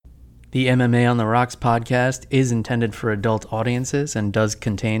The MMA on the Rocks podcast is intended for adult audiences and does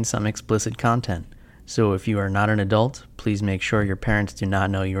contain some explicit content. So if you are not an adult, please make sure your parents do not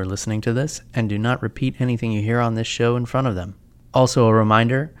know you are listening to this and do not repeat anything you hear on this show in front of them. Also a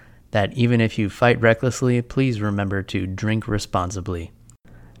reminder that even if you fight recklessly, please remember to drink responsibly.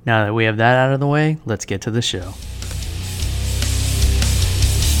 Now that we have that out of the way, let's get to the show.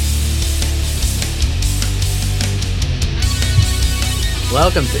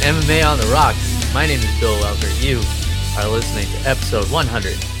 Welcome to MMA on the Rocks. My name is Bill Welker. You are listening to episode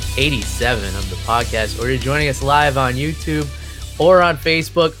 187 of the podcast, or you're joining us live on YouTube or on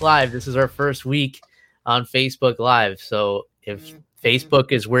Facebook Live. This is our first week on Facebook Live. So if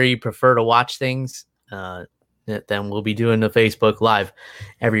Facebook is where you prefer to watch things, then we'll be doing the Facebook Live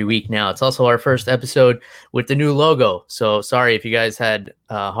every week now. It's also our first episode with the new logo. So sorry if you guys had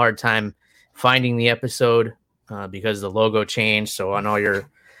a hard time finding the episode because the logo changed. So on your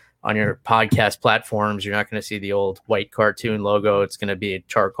podcast platforms, you're not going to see the old white cartoon logo. It's going to be a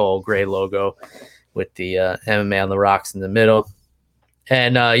charcoal gray logo with the MMA on the Rocks in the middle.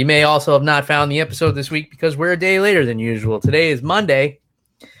 And you may also have not found the episode this week because we're a day later than usual. Today is Monday,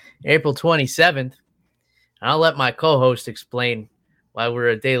 April 27th. And I'll let my co-host explain why we're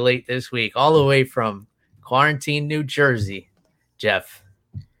a day late this week, all the way from Quarantine, New Jersey. Jeff,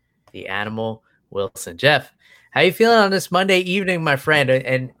 the Animal Wilson. Jeff, how you feeling on this Monday evening, my friend?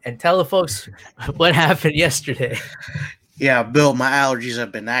 And tell the folks what happened yesterday. Yeah, Bill, my allergies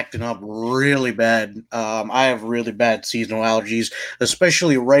have been acting up really bad. I have really bad seasonal allergies,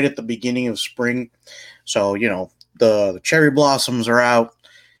 especially right at the beginning of spring. So, the cherry blossoms are out.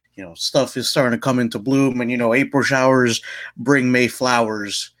 Stuff is starting to come into bloom. And, April showers bring May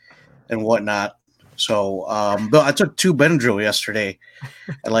flowers and whatnot. So, Bill, I took 2 Benadryl yesterday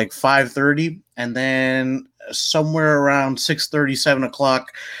at like 5:30. And then somewhere around 6:30, 7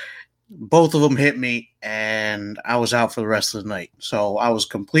 o'clock, both of them hit me, and I was out for the rest of the night. So I was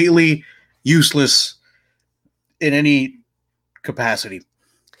completely useless in any capacity.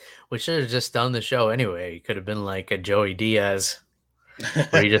 We should have just done the show anyway. You could have been like a Joey Diaz,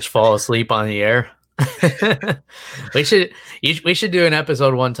 where you just fall asleep on the air. we should do an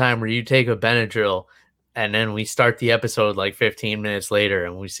episode one time where you take a Benadryl, and then we start the episode like 15 minutes later,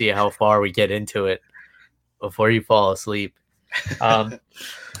 and we see how far we get into it before you fall asleep. I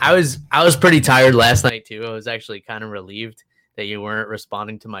was pretty tired last night too. I was actually kind of relieved that you weren't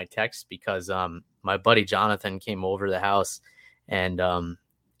responding to my text because my buddy Jonathan came over the house, and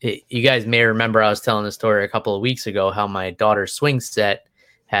you guys may remember I was telling the story a couple of weeks ago how my daughter's swing set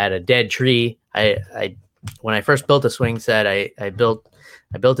had a dead tree. When I first built a swing set, I built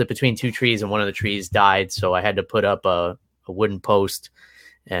it between 2 trees, and one of the trees died, so I had to put up a wooden post,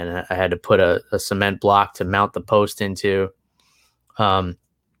 and I had to put a cement block to mount the post into. So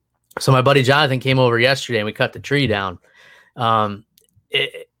my buddy Jonathan came over yesterday, and we cut the tree down.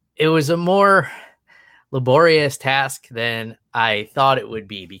 It was a more laborious task than I thought it would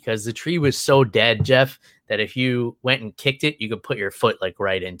be because the tree was so dead, Jeff, that if you went and kicked it, you could put your foot like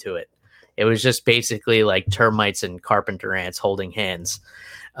right into it. It was just basically like termites and carpenter ants holding hands.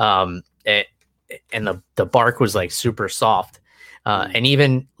 And the bark was like super soft. And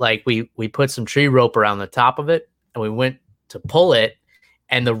even like we put some tree rope around the top of it, and we went to pull it,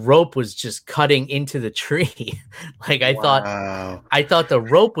 and the rope was just cutting into the tree. Like I thought the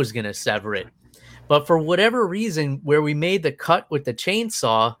rope was going to sever it. But for whatever reason, where we made the cut with the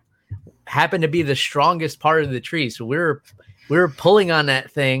chainsaw happened to be the strongest part of the tree. So we were pulling on that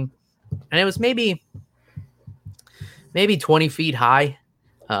thing, and it was maybe 20 feet high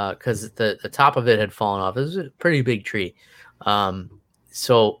because the top of it had fallen off. It was a pretty big tree.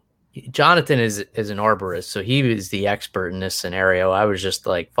 So Jonathan is an arborist, so he was the expert in this scenario. I was just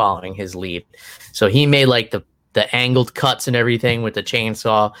like following his lead. So he made like the angled cuts and everything with the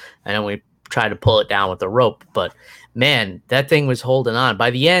chainsaw, and then we tried to pull it down with the rope. But man, that thing was holding on.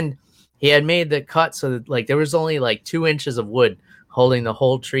 By the end, he had made the cut so that like there was only like 2 inches of wood holding the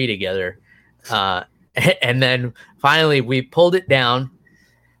whole tree together. And then finally we pulled it down,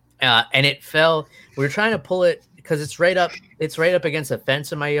 and it fell. We were trying to pull it because it's right up against a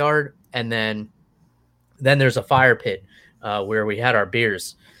fence in my yard, and then there's a fire pit where we had our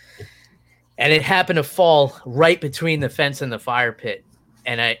beers, and it happened to fall right between the fence and the fire pit.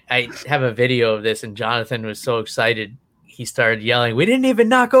 And I have a video of this, and Jonathan was so excited he started yelling, "We didn't even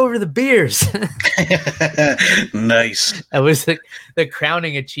knock over the beers." Nice. That was the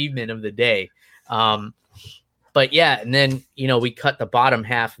crowning achievement of the day. But yeah, and then we cut the bottom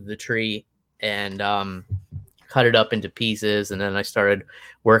half of the tree and cut it up into pieces, and then I started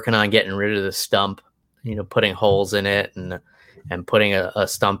working on getting rid of the stump, putting holes in it, and and putting a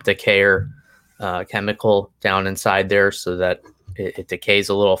stump decayer chemical down inside there so that it decays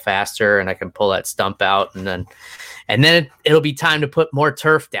a little faster, and I can pull that stump out, and then it'll be time to put more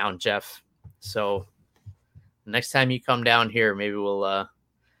turf down, Jeff. So next time you come down here, maybe we'll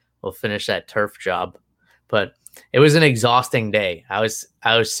finish that turf job. But it was an exhausting day. I was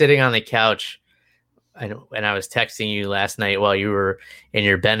sitting on the couch and I was texting you last night while you were in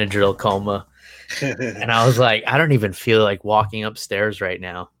your Benadryl coma. And I was like, I don't even feel like walking upstairs right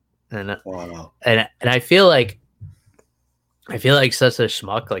now. And wow. And I feel like such a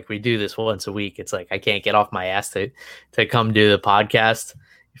schmuck. Like, we do this once a week. It's like I can't get off my ass to come do the podcast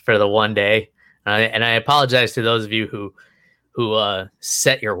for the one day. And I apologize to those of you who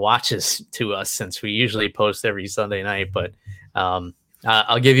set your watches to us, since we usually post every Sunday night. But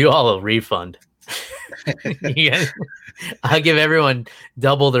I'll give you all a refund. I'll give everyone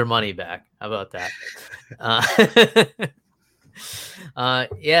double their money back. How about that?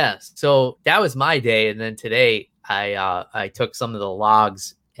 Yeah. So that was my day, and then today I took some of the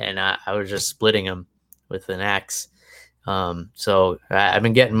logs and I was just splitting them with an axe. So I've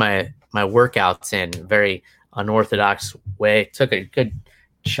been getting my workouts in a very unorthodox way. Took a good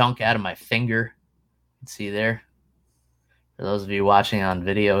chunk out of my finger. You can see there, for those of you watching on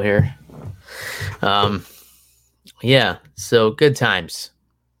video here. Yeah, so good times.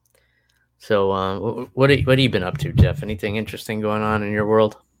 So what have you been up to, Jeff? Anything interesting going on in your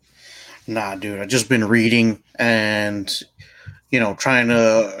world? Nah, dude, I've just been reading and, trying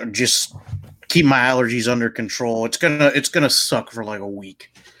to just keep my allergies under control. It's gonna suck for like a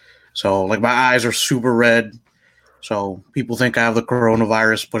week. So, like, my eyes are super red. So people think I have the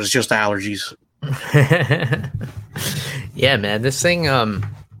coronavirus, but it's just allergies. Yeah, man, this thing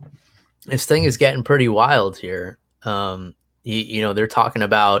is getting pretty wild here. They're talking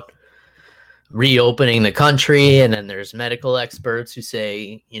about reopening the country, and then there's medical experts who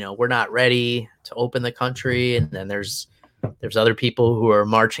say, we're not ready to open the country, and then there's other people who are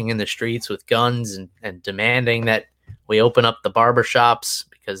marching in the streets with guns and demanding that we open up the barbershops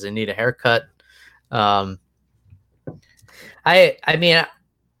because they need a haircut. I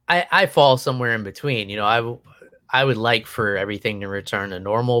fall somewhere in between. I would like for everything to return to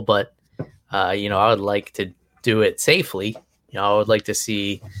normal, but I would like to do it safely. I would like to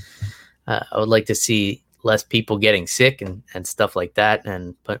see less people getting sick and stuff like that.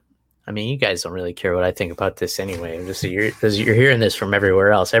 But I mean, you guys don't really care what I think about this anyway. You're hearing this from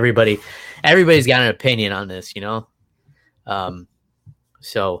everywhere else. Everybody's got an opinion on this,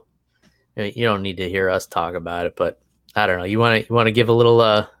 So you don't need to hear us talk about it, but I don't know. You want to give a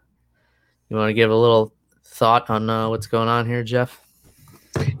little thought on what's going on here, Jeff?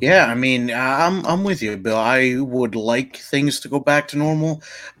 Yeah, I mean, I'm with you, Bill. I would like things to go back to normal,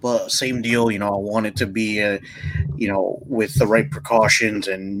 but same deal. I want it to be, with the right precautions,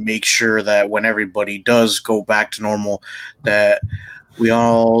 and make sure that when everybody does go back to normal, that we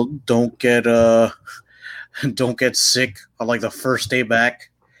all don't get sick on like the first day back.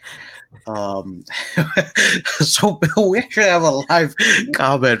 So Bill, we actually have a live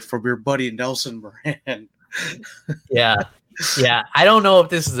comment from your buddy Nelson Moran. Yeah. I don't know if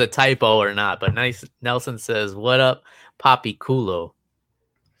this is a typo or not, but Nelson says, "What up, Papi Culo?"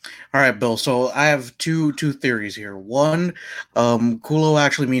 All right, Bill. So I have two theories here. One, culo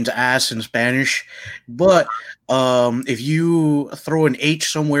actually means ass in Spanish, but if you throw an H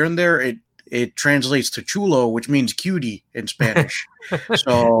somewhere in there, it translates to chulo, which means cutie in Spanish.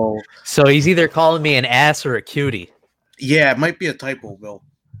 So he's either calling me an ass or a cutie. Yeah, it might be a typo, Bill.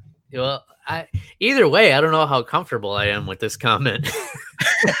 Well, either way, I don't know how comfortable I am with this comment.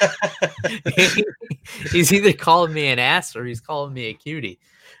 He's either calling me an ass or he's calling me a cutie.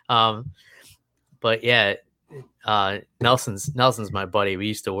 But yeah, Nelson's my buddy. We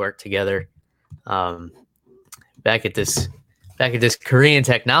used to work together back at this Korean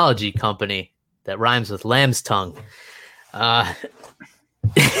technology company that rhymes with lamb's tongue. And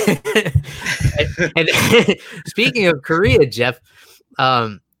speaking of Korea, Jeff,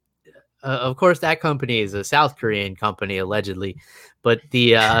 of course, that company is a South Korean company, allegedly, but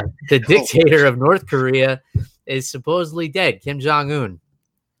the dictator of North Korea is supposedly dead, Kim Jong-un.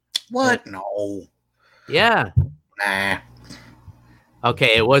 What? No. Yeah. Nah.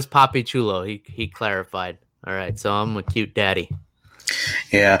 Okay, it was Papi Chulo. He clarified. All right, so I'm a cute daddy.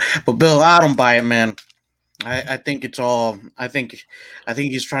 Yeah, but Bill, I don't buy it, man. I think it's all. I think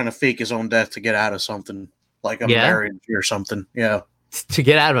he's trying to fake his own death to get out of something, like a marriage or something. Yeah. To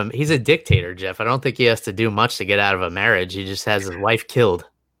get out of him, he's a dictator, Jeff. I don't think he has to do much to get out of a marriage. He just has his wife killed.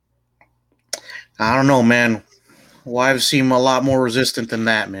 I don't know, man. Wives seem a lot more resistant than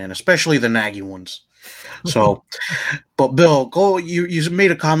that, man. Especially the naggy ones. So, but Bill, go. You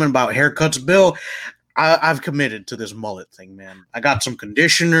made a comment about haircuts, Bill. I've committed to this mullet thing, man. I got some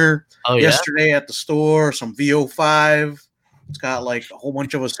conditioner yesterday at the store, some VO5. It's got like a whole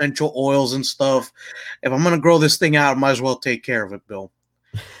bunch of essential oils and stuff. If I'm gonna grow this thing out, I might as well take care of it, Bill.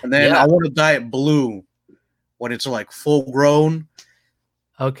 And then I want to dye it blue when it's like full grown.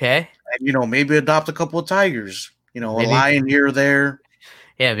 Okay. And maybe adopt a couple of tigers. A lion here or there.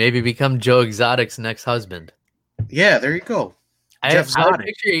 Yeah, maybe become Joe Exotic's next husband. Yeah, there you go. I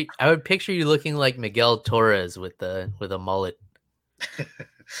would picture you looking like Miguel Torres with a mullet.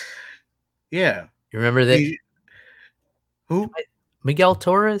 Yeah. You remember that? Who? Miguel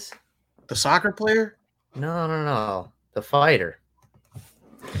Torres? The soccer player? No. The fighter.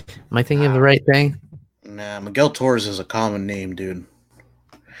 Am I thinking of the right thing? Nah, Miguel Torres is a common name, dude.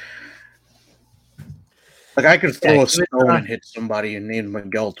 Like, I could throw a stone and hit somebody and name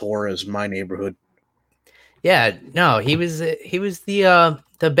Miguel Torres in my neighborhood. Yeah, no, he was the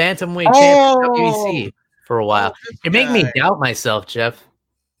bantamweight champion of WEC for a while. It made me doubt myself, Jeff.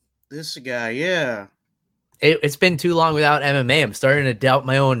 This guy, yeah. It's been too long without MMA. I'm starting to doubt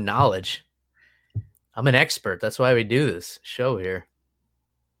my own knowledge. I'm an expert. That's why we do this show here.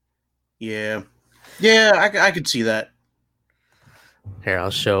 Yeah, I could see that. Here, I'll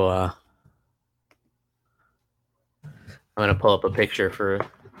show. I'm gonna pull up a picture for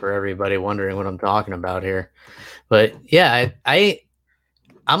everybody wondering what I'm talking about here. But yeah,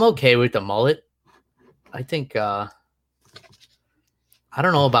 I'm okay with the mullet. I think I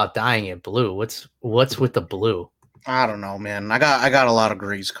don't know about dyeing it blue. What's with the blue? I don't know, man. I got a lot of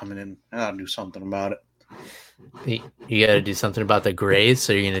grays coming in. I gotta do something about it. You gotta do something about the grays,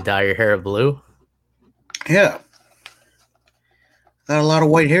 so you're gonna dye your hair blue? Yeah. Got a lot of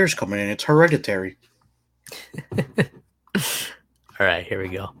white hairs coming in. It's hereditary. All right, here we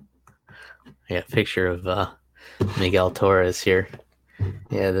go. I got a picture of Miguel Torres here.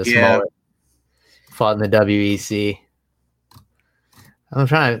 Yeah, this mullet fought in the WEC.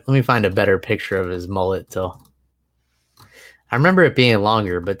 Let me find a better picture of his mullet till. I remember it being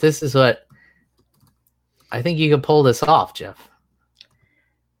longer, but this is what I think you can pull this off, Jeff.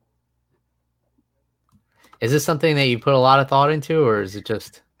 Is this something that you put a lot of thought into, or is it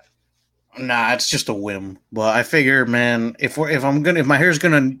just? Nah, it's just a whim. But I figure, man, if my hair's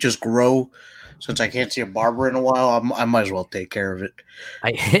gonna just grow, since I can't see a barber in a while, I might as well take care of it.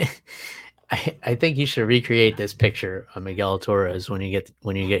 I think you should recreate this picture of Miguel Torres when you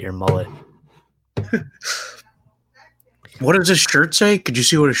get your mullet. What does this shirt say? Could you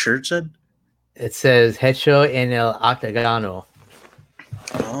see what his shirt said? It says "Hecho en el octagano."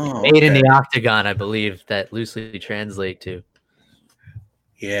 Oh, made in the octagon, I believe that loosely translate to.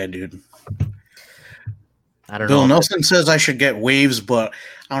 Yeah, dude. I don't know. Bill Nelson says I should get waves, but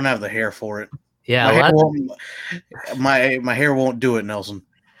I don't have the hair for it. Yeah, my hair won't do it, Nelson.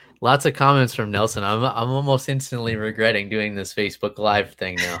 Lots of comments from Nelson. I'm almost instantly regretting doing this Facebook Live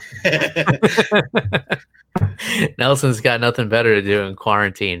thing now. Nelson's got nothing better to do in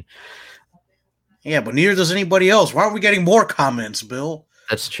quarantine. Yeah, but neither does anybody else. Why aren't we getting more comments, Bill?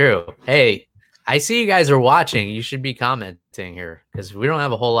 That's true. Hey, I see you guys are watching. You should be commenting here because we don't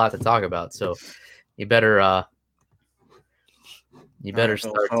have a whole lot to talk about. So you better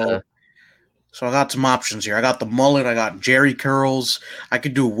start. So I got some options here. I got the mullet. I got Jerry curls. I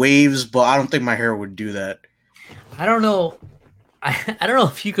could do waves, but I don't think my hair would do that. I don't know. I don't know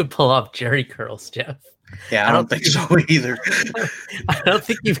if you could pull off Jerry curls, Jeff. Yeah, I don't think so either. I don't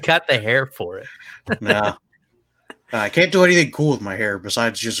think you've got the hair for it. Nah. I can't do anything cool with my hair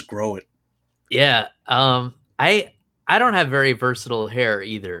besides just grow it. Yeah. I don't have very versatile hair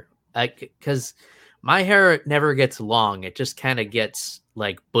either. Because my hair never gets long. It just kind of gets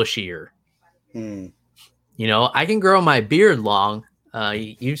like bushier. You know, I can grow my beard long.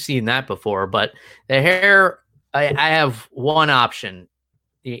 You've seen that before, but the hair, I have one option,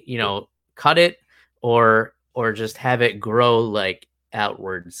 you know, cut it or just have it grow like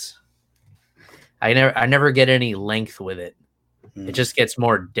outwards. I never get any length with it. It just gets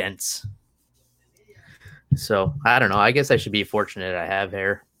more dense. So I don't know. I guess I should be fortunate I have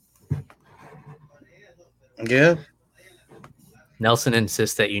hair. Yeah. Nelson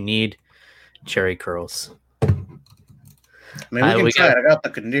insists that you need cherry curls. I mean, we can try it. I got the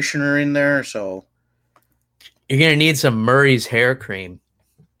conditioner in there, so you're gonna need some Murray's hair cream.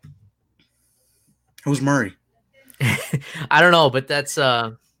 Who's Murray? I don't know, but that's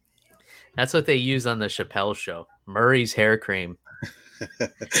what they use on the Chappelle Show. Murray's hair cream.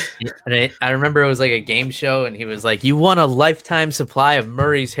 And I remember it was like a game show, and he was like, "You want a lifetime supply of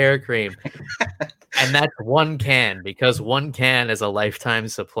Murray's hair cream." And that's one can, because one can is a lifetime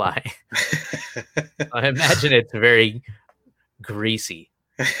supply. I imagine it's very greasy.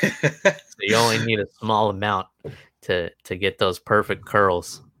 So you only need a small amount to get those perfect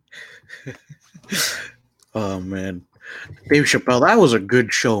curls. Oh man, Dave Chappelle, that was a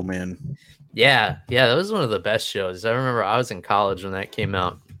good show, man. Yeah, that was one of the best shows. I remember I was in college when that came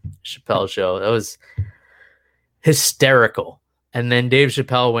out. Chappelle show. That was hysterical. And then Dave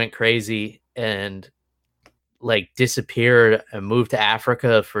Chappelle went crazy and like disappeared and moved to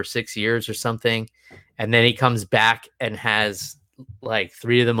Africa for 6 years or something. And then he comes back and has like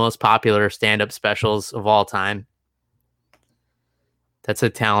 3 of the most popular stand-up specials of all time. That's a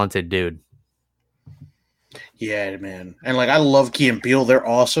talented dude. Yeah, man. And like I love Key and Peele, they're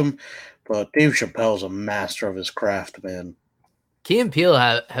awesome, but Dave Chappelle's a master of his craft, man. Key and Peele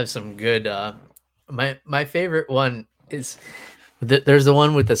have some good my favorite one is there's the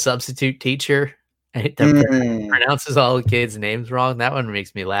one with the substitute teacher that pronounces all the kids' names wrong. That one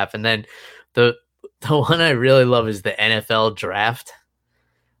makes me laugh. And then the one I really love is the NFL draft,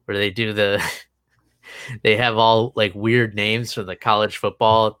 where they do they have all like weird names for the college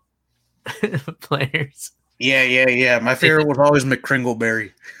football players. Yeah. My favorite was always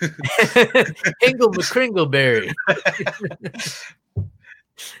McCringleberry. Hingle McCringleberry.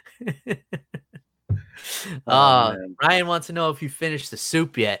 Ryan wants to know if you finished the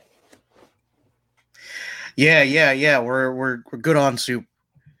soup yet. Yeah. We're good on soup.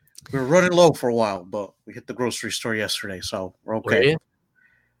 We were running low for a while, but we hit the grocery store yesterday, so we're okay.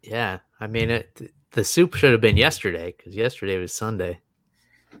 Yeah, I mean, the soup should have been yesterday because yesterday was Sunday.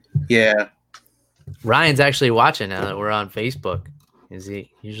 Yeah. Ryan's actually watching now that we're on Facebook.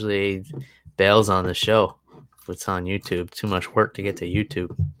 He usually bails on the show if it's on YouTube. Too much work to get to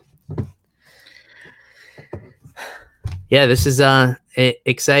YouTube. Yeah, this is an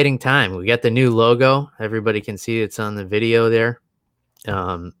exciting time. We got the new logo. Everybody can see it's on the video there.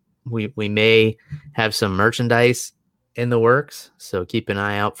 We may have some merchandise in the works, so keep an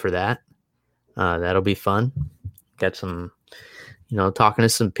eye out for that. That'll be fun. Got some, talking to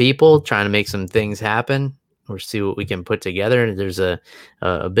some people, trying to make some things happen or see what we can put together. There's a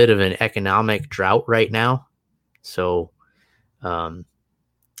bit of an economic drought right now. So,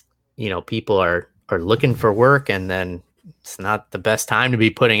 people are looking for work, and then it's not the best time to be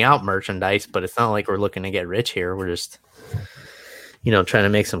putting out merchandise, but it's not like we're looking to get rich here. We're just, trying to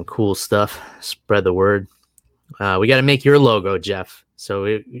make some cool stuff, spread the word. We got to make your logo, Jeff. So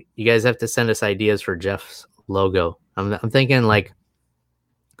you guys have to send us ideas for Jeff's logo. I'm thinking like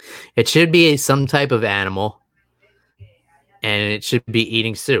it should be some type of animal, and it should be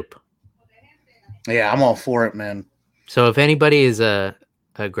eating soup. Yeah, I'm all for it, man. So if anybody is a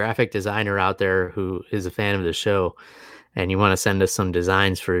graphic designer out there who is a fan of the show, and you want to send us some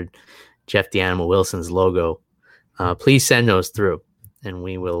designs for Jeff the Animal Wilson's logo, please send those through, and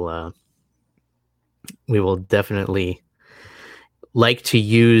we will definitely like to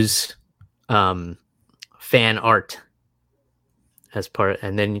use fan art as part,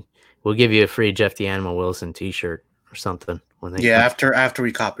 and then we'll give you a free Jeff the Animal Wilson t-shirt or something when they after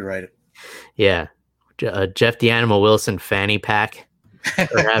we copyright it. Yeah, Jeff the Animal Wilson fanny pack,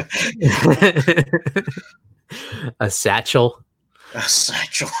 perhaps. A satchel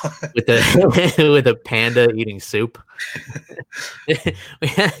with a panda eating soup.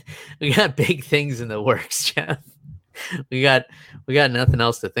 we got big things in the works, Jeff. We got nothing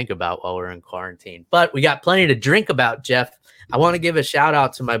else to think about while we're in quarantine, but we got plenty to drink about, Jeff. I want to give a shout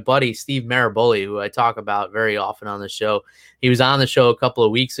out to my buddy Steve Maraboli, who I talk about very often on the show. He was on the show a couple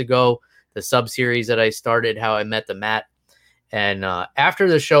of weeks ago, the sub series that I started, How I Met the Matt. And after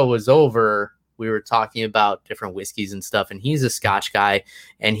the show was over, we were talking about different whiskeys and stuff, and he's a Scotch guy,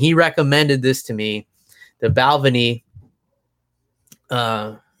 and he recommended this to me, the Balvenie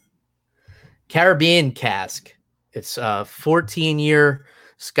Caribbean cask. It's a 14-year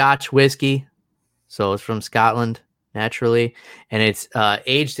Scotch whiskey, so it's from Scotland, naturally, and it's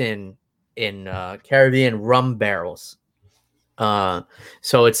aged in Caribbean rum barrels.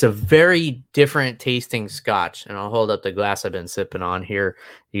 So it's a very different tasting Scotch, and I'll hold up the glass I've been sipping on here.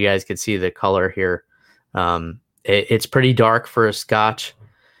 You guys can see the color here. It's pretty dark for a Scotch,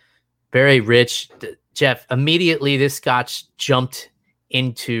 very rich. Jeff, immediately this Scotch jumped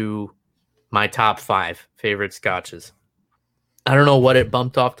into my top 5 favorite Scotches. I don't know what it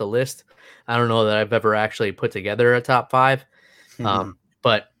bumped off the list. I don't know that I've ever actually put together a top 5.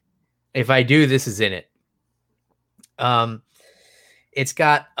 But if I do, this is in it. It's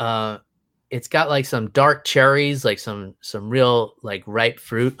got like some dark cherries, like some real like ripe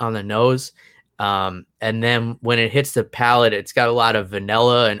fruit on the nose. And then when it hits the palate, it's got a lot of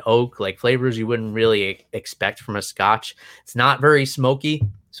vanilla and oak, like flavors you wouldn't really expect from a Scotch. It's not very smoky.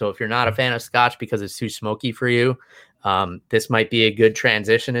 So if you're not a fan of Scotch because it's too smoky for you, this might be a good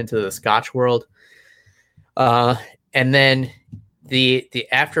transition into the Scotch world. And then the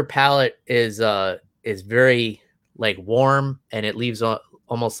after palate is very like warm, and it leaves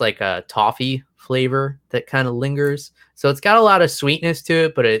almost like a toffee flavor that kind of lingers. So it's got a lot of sweetness to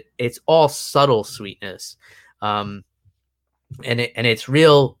it, but it's all subtle sweetness. And it's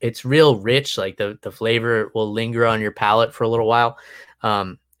real rich. Like the flavor will linger on your palate for a little while.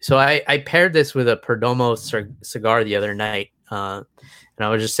 So I paired this with a Perdomo cigar the other night, and I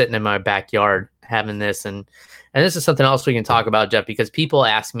was just sitting in my backyard having this, and this is something else we can talk about, Jeff, because people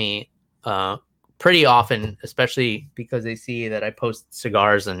ask me pretty often, especially because they see that I post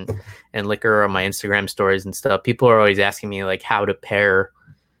cigars and liquor on my Instagram stories and stuff. People are always asking me like how to pair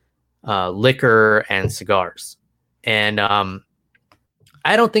liquor and cigars. And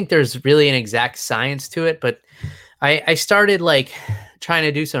I don't think there's really an exact science to it, but I started like trying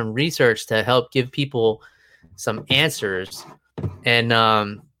to do some research to help give people some answers. And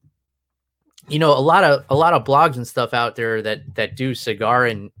you know, a lot of blogs and stuff out there that do cigar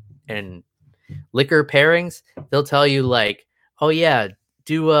and liquor pairings, they'll tell you like, oh yeah,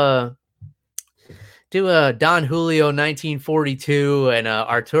 do a Don Julio 1942 and a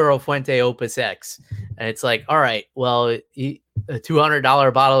Arturo Fuente Opus X. And it's like, all right, well, a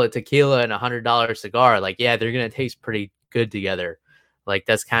 $200 bottle of tequila and $100 cigar, like, yeah, they're going to taste pretty good together. Like,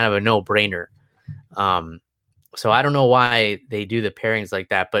 that's kind of a no-brainer. So I don't know why they do the pairings like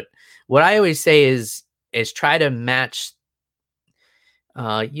that. But what I always say is try to match.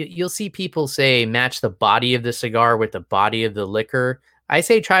 You'll see people say match the body of the cigar with the body of the liquor. I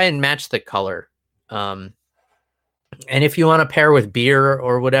say try and match the color. And if you want to pair with beer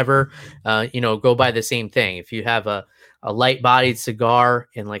or whatever, go by the same thing. If you have a light bodied cigar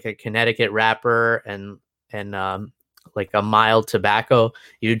in like a Connecticut wrapper and like a mild tobacco,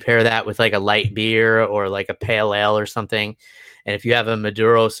 you'd pair that with like a light beer or like a pale ale or something. And if you have a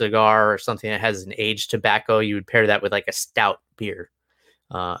Maduro cigar or something that has an aged tobacco, you would pair that with like a stout beer.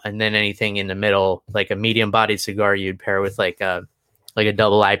 And then anything in the middle, like a medium bodied cigar, you'd pair with like a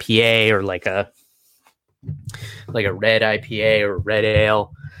double IPA or like a red IPA or red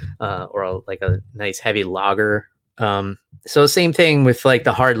ale, or like a nice heavy lager. So same thing with like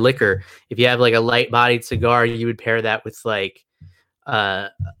the hard liquor. If you have like a light bodied cigar, you would pair that with like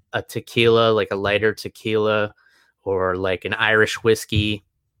a tequila, like a lighter tequila, or like an Irish whiskey.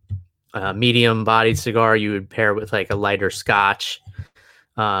 Medium bodied cigar, you would pair with like a lighter Scotch.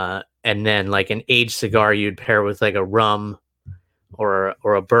 And then like an aged cigar, you'd pair with like a rum or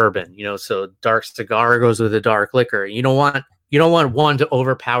a bourbon, so dark cigar goes with a dark liquor. You don't want one to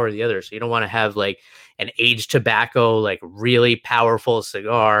overpower the other. So you don't want to have like an aged tobacco, like really powerful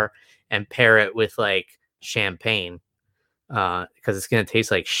cigar, and pair it with like champagne, because it's going to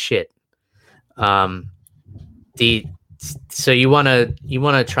taste like shit. So you want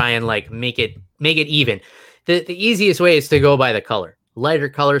to try and like make it even. The easiest way is to go by the color. Lighter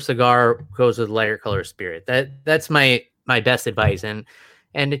color cigar goes with lighter color spirit. That's my best advice, and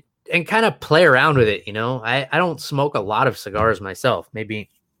kind of play around with it. I don't smoke a lot of cigars myself, maybe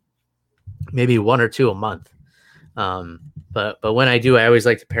one or two a month. But when I do, I always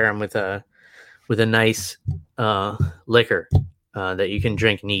like to pair them with a nice liquor that you can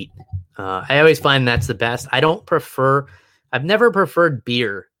drink neat. I always find that's the best. I've never preferred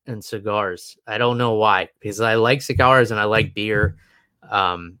beer and cigars. I don't know why, because I like cigars and I like beer.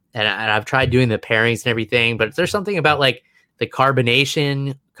 And I've tried doing the pairings and everything, but there's something about like the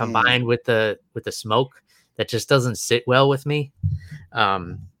carbonation combined with the smoke that just doesn't sit well with me.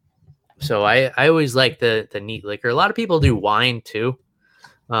 So I always like the neat liquor. A lot of people do wine too.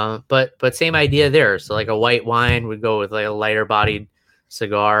 But same idea there. So like a white wine would go with like a lighter bodied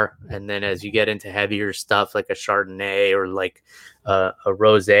cigar. And then as you get into heavier stuff, like a Chardonnay or like a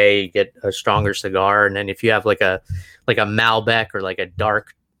rosé, you get a stronger cigar. And then if you have like a Malbec or like a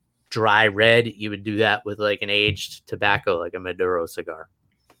dark dry red, you would do that with like an aged tobacco, like a Maduro cigar.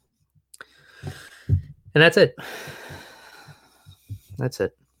 And that's it.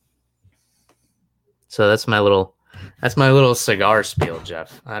 So that's my little cigar spiel,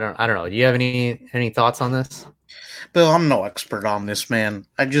 Jeff. I don't know. Do you have any thoughts on this? Bill, I'm no expert on this, man.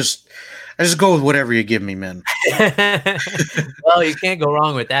 I just go with whatever you give me, man. Well, you can't go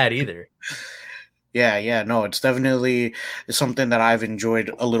wrong with that either. Yeah, no, it's definitely something that I've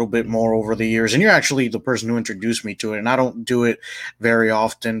enjoyed a little bit more over the years. And you're actually the person who introduced me to it, and I don't do it very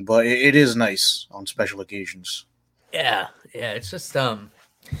often, but it is nice on special occasions. Yeah, it's just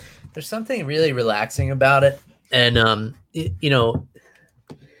there's something really relaxing about it, and you're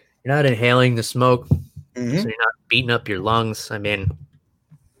not inhaling the smoke, so you're not beating up your lungs. I mean,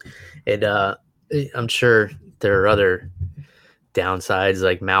 it I'm sure there are other downsides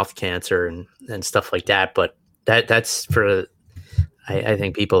like mouth cancer and stuff like that, but that's for I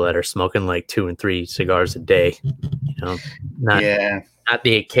think people that are smoking like 2 and 3 cigars a day, not Yeah. not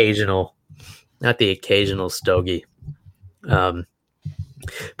the occasional stogie.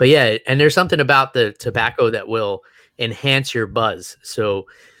 But yeah, and there's something about the tobacco that will enhance your buzz. So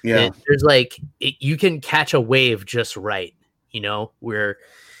Yeah. there's you can catch a wave just right, where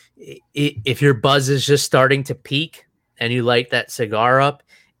if your buzz is just starting to peak and you light that cigar up,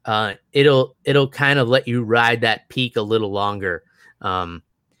 it'll kind of let you ride that peak a little longer,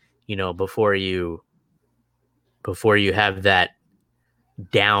 before you have that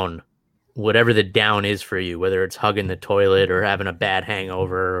down, whatever the down is for you, whether it's hugging the toilet or having a bad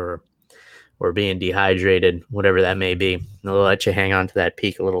hangover or being dehydrated, whatever that may be. It'll let you hang on to that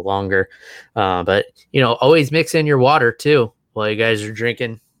peak a little longer. But always mix in your water too while you guys are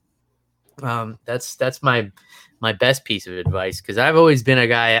drinking. That's my best piece of advice, because I've always been a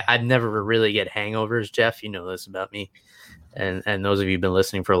guy, I'd never really get hangovers. Jeff, you know this about me, and those of you who've been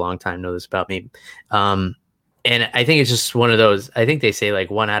listening for a long time know this about me. And I think it's just one of those, I think they say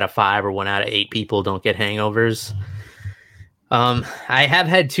like 1 out of 5 or 1 out of 8 people don't get hangovers. I have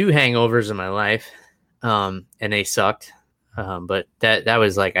had 2 hangovers in my life, and they sucked. But that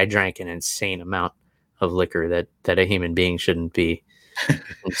was like, I drank an insane amount of liquor that a human being shouldn't be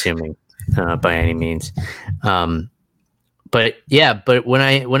consuming by any means. But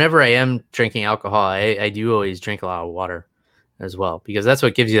whenever I am drinking alcohol, I do always drink a lot of water as well, because that's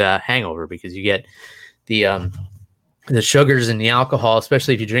what gives you that hangover, because you get the sugars in the alcohol,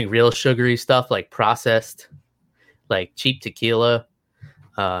 especially if you drink real sugary stuff like processed, like cheap tequila,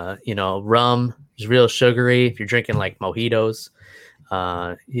 rum is real sugary. If you're drinking like mojitos,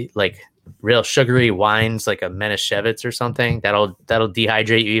 like real sugary wines, like a Manischewitz or something, that'll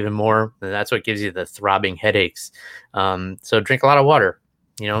dehydrate you even more. And that's what gives you the throbbing headaches. So drink a lot of water.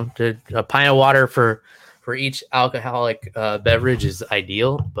 A pint of water for each alcoholic beverage is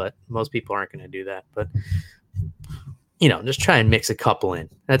ideal, but most people aren't going to do that. But just try and mix a couple in.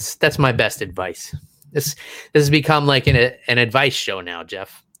 That's my best advice. This has become like an advice show now,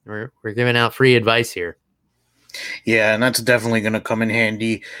 Jeff. We're giving out free advice here. Yeah, and that's definitely going to come in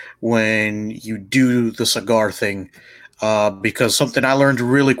handy when you do the cigar thing. Because something I learned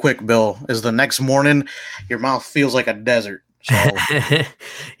really quick, Bill, is the next morning your mouth feels like a desert. So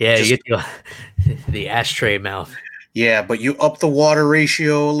yeah, you get the ashtray mouth. Yeah, but you up the water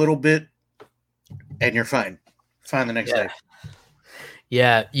ratio a little bit, and you're fine. Fine the next day.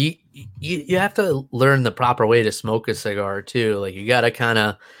 Yeah, you have to learn the proper way to smoke a cigar too. Like, you got to kind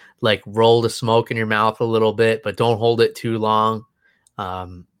of like roll the smoke in your mouth a little bit, but don't hold it too long.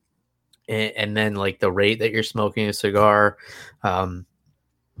 And then like the rate that you're smoking a cigar. And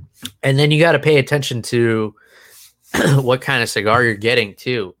then you got to pay attention to what kind of cigar you're getting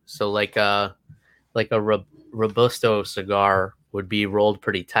too. So like a Robusto cigar would be rolled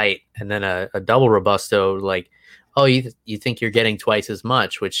pretty tight, and then a double Robusto, like, oh, you think you're getting twice as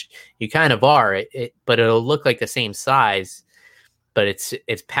much, which you kind of are. But it'll look like the same size, but it's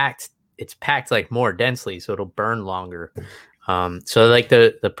packed like more densely, so it'll burn longer. So like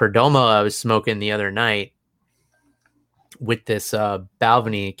the Perdomo I was smoking the other night with this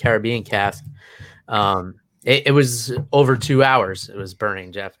Balvenie Caribbean cask, it was over 2 hours it was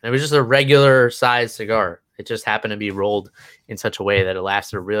burning, Jeff. And it was just a regular size cigar. It just happened to be rolled in such a way that it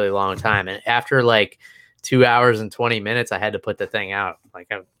lasted a really long time. And after like 2 hours and 20 minutes, I had to put the thing out.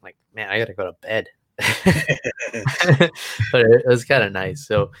 I'm like, man, I got to go to bed. But it was kind of nice.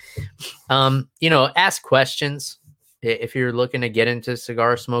 So, ask questions. If you're looking to get into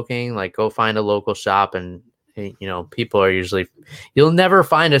cigar smoking, like, go find a local shop. And, people are usually, you'll never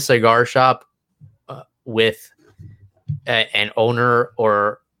find a cigar shop with an owner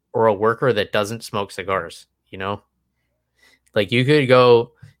or a worker that doesn't smoke cigars. Like, you could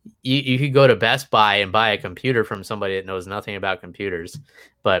go to Best Buy and buy a computer from somebody that knows nothing about computers,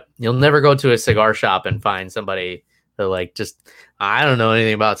 but you'll never go to a cigar shop and find somebody that, like, just, I don't know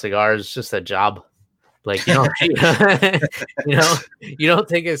anything about cigars, it's just a job. Like, you don't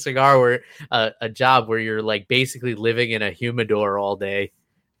take a cigar where a job where you're like basically living in a humidor all day,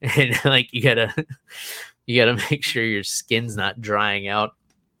 and like you gotta make sure your skin's not drying out.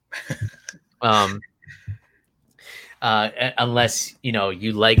 Unless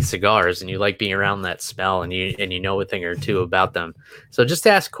you like cigars and you like being around that smell, and you know a thing or two about them. So just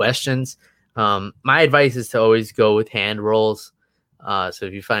ask questions. My advice is to always go with hand rolls. So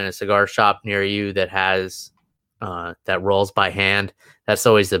if you find a cigar shop near you that has that rolls by hand, that's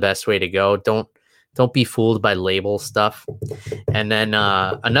always the best way to go. Don't don't be fooled by label stuff. And then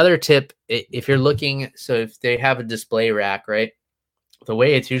another tip, if you're looking, so if they have a display rack, right? The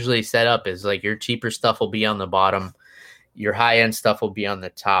way it's usually set up is like your cheaper stuff will be on the bottom, your high-end stuff will be on the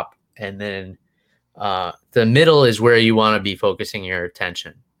top, and then the middle is where you want to be focusing your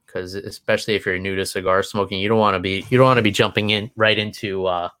attention, because especially if you're new to cigar smoking, you don't want to be jumping in right into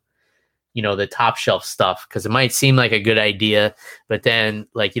the top shelf stuff, because it might seem like a good idea, but then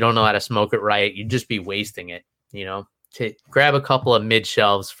like you don't know how to smoke it right, you'd just be wasting it. To grab a couple of mid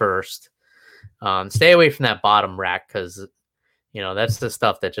shelves first. Stay away from that bottom rack, because that's the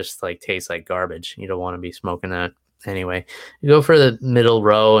stuff that just like tastes like garbage. You don't want to be smoking that anyway. You go for the middle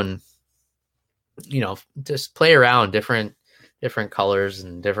row and just play around different colors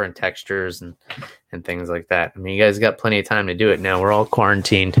and different textures and things like that. I mean, you guys got plenty of time to do it now. We're all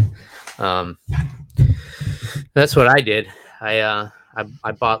quarantined. That's what I did. I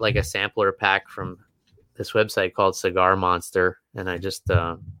bought like a sampler pack from this website called Cigar Monster, and I just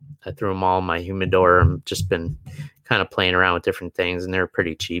I threw them all in my humidor. I've just been kind of playing around with different things, and they're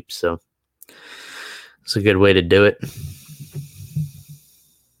pretty cheap, so it's a good way to do it.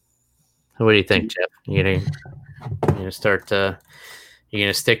 What do you think, Jeff? You gonna start? You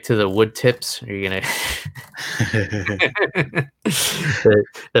gonna stick to the wood tips? Or are you gonna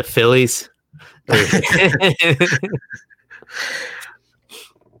the Phillies?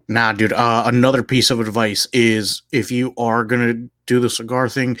 Nah, dude. Another piece of advice is, if you are gonna do the cigar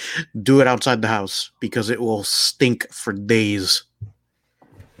thing, do it outside the house, because it will stink for days.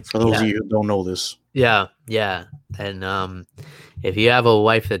 For those of you who don't know this. Yeah. And if you have a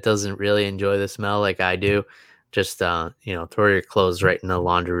wife that doesn't really enjoy the smell like I do, just throw your clothes right in the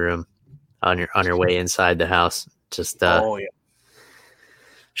laundry room on your way inside the house. Just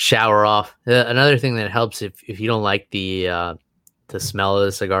shower off. Another thing that helps if you don't like the smell of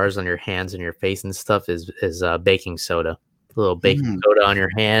the cigars on your hands and your face and stuff is baking soda. A little baking soda on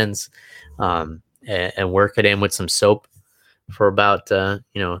your hands, and work it in with some soap for about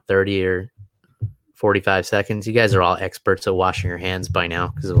 30 or 45 seconds. You guys are all experts at washing your hands by now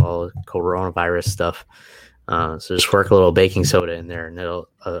because of all the coronavirus stuff. So just work a little baking soda in there, and it'll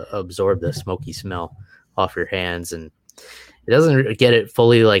absorb the smoky smell off your hands, and it doesn't get it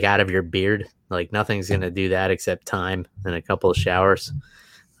fully like out of your beard. Like nothing's gonna do that except time and a couple of showers.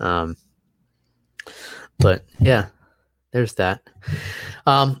 But yeah, there's that.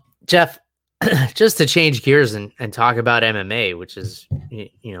 Jeff, just to change gears and talk about MMA, which is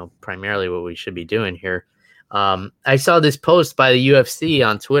primarily what we should be doing here. I saw this post by the UFC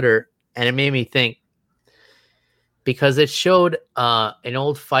on Twitter, and it made me think, because it showed an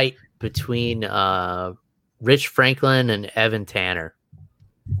old fight between Rich Franklin and Evan Tanner.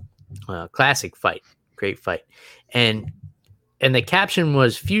 Classic fight, great fight, and the caption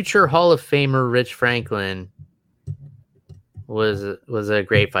was "Future Hall of Famer Rich Franklin was a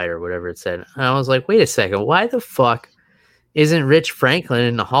great fighter," whatever it said. And I was like, wait a second, why the fuck isn't Rich Franklin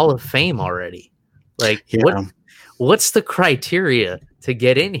in the Hall of Fame already? Like, what's the criteria to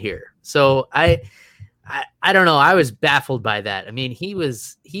get in here? So I don't know. I was baffled by that. I mean, he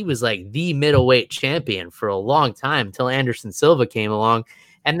was like the middleweight champion for a long time until Anderson Silva came along.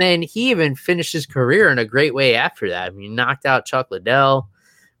 And then he even finished his career in a great way after that. I mean, he knocked out Chuck Liddell.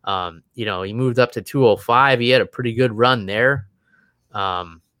 He moved up to 205. He had a pretty good run there.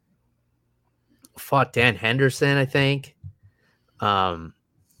 Fought Dan Henderson, I think. So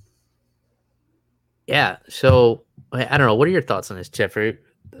I don't know. What are your thoughts on this, Jeff? Are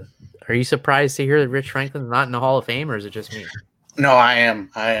you surprised to hear that Rich Franklin's not in the Hall of Fame, or is it just me? No, I am.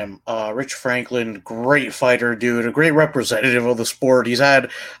 Rich Franklin, great fighter, dude, a great representative of the sport. He's had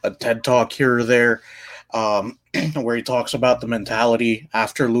a TED Talk here or there, where he talks about the mentality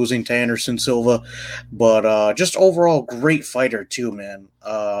after losing to Anderson Silva, but just overall great fighter too, man.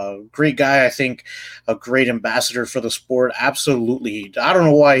 Great guy, I think, a great ambassador for the sport. Absolutely. I don't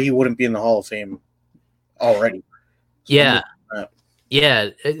know why he wouldn't be in the Hall of Fame already.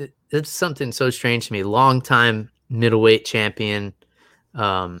 It's something so strange to me. Long-time middleweight champion.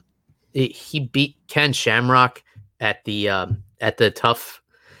 He beat Ken Shamrock at the Tough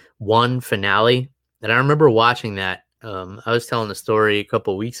One finale. And I remember watching that. I was telling a story a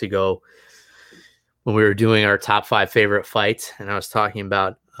couple of weeks ago when we were doing our top 5 favorite fights, and I was talking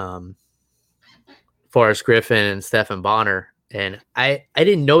about Forrest Griffin and Stephan Bonnar. And I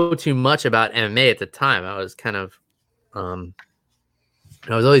didn't know too much about MMA at the time. I was kind of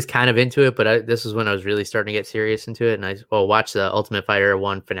I was always kind of into it, but this is when I was really starting to get serious into it. And I watched the Ultimate Fighter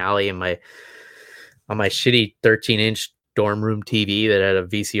 1 finale on my shitty 13-inch dorm room TV that had a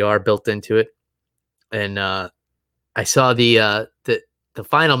VCR built into it. And I saw the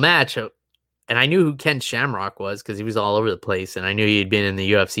final match, and I knew who Ken Shamrock was because he was all over the place, and I knew he'd been in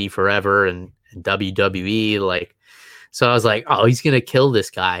the UFC forever and WWE. Like, so I was like, oh, he's gonna kill this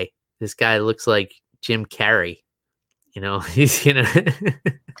guy. This guy looks like Jim Carrey. He's gonna,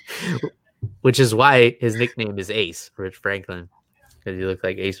 which is why his nickname is Ace, Rich Franklin, because he looked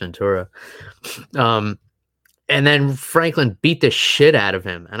like Ace Ventura. And then Franklin beat the shit out of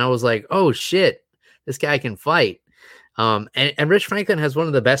him, and I was like, oh shit, this guy can fight. And Rich Franklin has one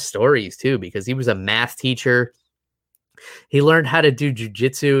of the best stories too, because he was a math teacher. He learned how to do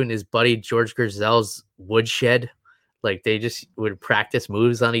jujitsu in his buddy George Gurzel's woodshed. Like, they just would practice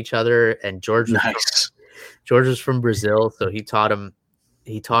moves on each other. And George was from Brazil, so he taught him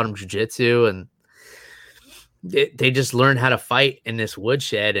jujitsu, and they just learned how to fight in this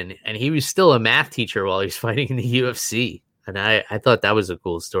woodshed. And he was still a math teacher while he was fighting in the UFC. And I thought that was a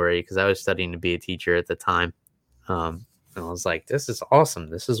cool story because I was studying to be a teacher at the time. And I was like, this is awesome.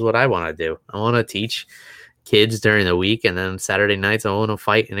 This is what I want to do. I want to teach kids during the week, and then Saturday nights I want to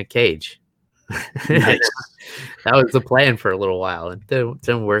fight in a cage. Nice. That was the plan for a little while. It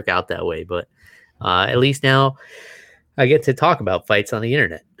didn't work out that way, but at least now I get to talk about fights on the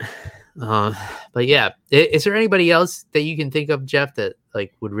internet. But yeah, is there anybody else that you can think of, Jeff, that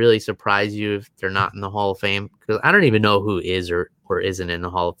like would really surprise you if they're not in the Hall of Fame? Because I don't even know who is or isn't in the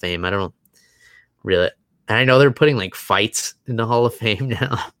Hall of Fame. I don't really. And I know they're putting like fights in the Hall of Fame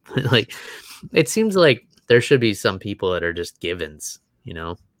now. Like, it seems like there should be some people that are just givens,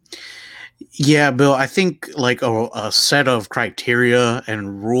 Yeah, Bill, I think like a set of criteria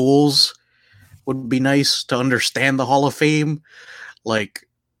and rules would be nice to understand the Hall of Fame. Like,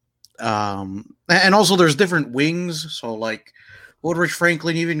 and also there's different wings. So like, what would Rich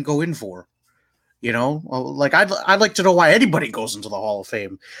Franklin even go in for? Like I'd like to know why anybody goes into the Hall of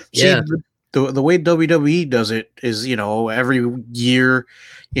Fame. Yeah. See, the way WWE does it is, every year,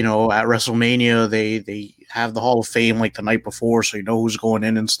 at WrestleMania, they have the Hall of Fame like the night before, so you know who's going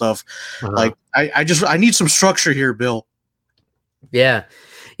in and stuff. Uh-huh. Like I need some structure here, Bill. Yeah.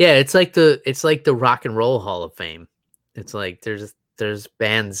 Yeah, it's like the Rock and Roll Hall of Fame. It's like there's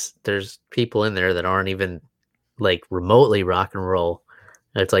bands, there's people in there that aren't even like remotely rock and roll.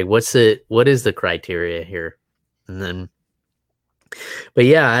 It's like, what is the criteria here? And then, but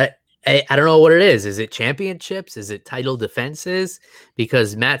yeah, I don't know what it is. Is it championships? Is it title defenses?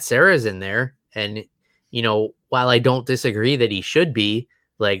 Because Matt Serra's in there, and while I don't disagree that he should be,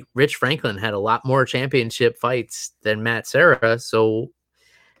 like, Rich Franklin had a lot more championship fights than Matt Serra. So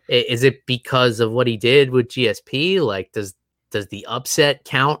is it because of what he did with GSP? Like, does the upset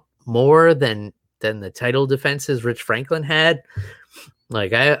count more than the title defenses Rich Franklin had?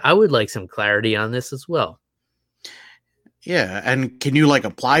 Like, I would like some clarity on this as well. Yeah, and can you like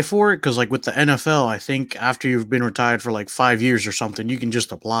apply for it? Because like with the NFL, I think after you've been retired for like 5 years or something, you can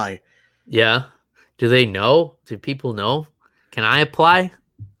just apply. Yeah. Do they know? Do people know? Can I apply?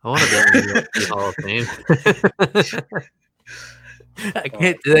 I want to be in the Hall of Fame. I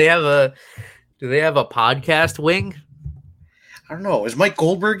can't. Do they have a podcast wing? I don't know. Is Mike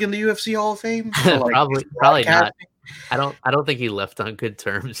Goldberg in the UFC Hall of Fame? Like, probably not. I don't think he left on good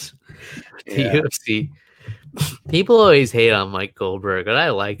terms. The UFC. People always hate on Mike Goldberg, but I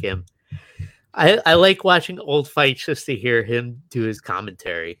like him. I like watching old fights just to hear him do his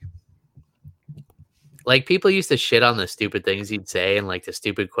commentary. Like, people used to shit on the stupid things he'd say and like the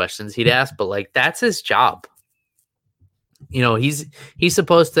stupid questions he'd ask, but like, that's his job. He's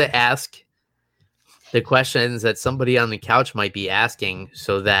supposed to ask the questions that somebody on the couch might be asking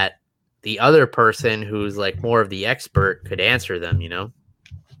so that the other person who's like more of the expert could answer them,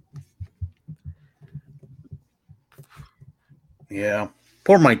 Yeah,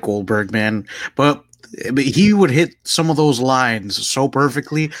 poor Mike Goldberg, man. But he would hit some of those lines so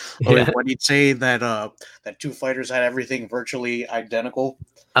perfectly. Yeah. When he'd say that that two fighters had everything virtually identical.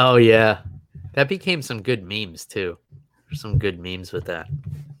 Oh yeah, that became some good memes too. There's some good memes with that.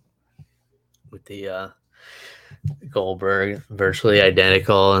 With the Goldberg virtually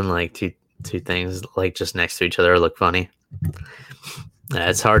identical and like two things like just next to each other look funny.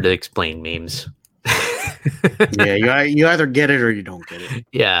 It's hard to explain memes. Yeah, you either get it or you don't get it.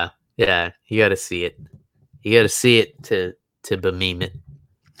 Yeah, you got to see it. You got to see it to bememe it.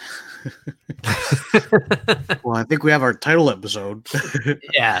 Well, I think we have our title episode.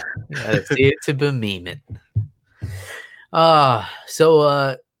 Yeah, you got to see it to bememe it.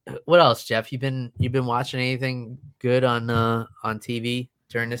 So what else, Jeff? You've been watching anything good on TV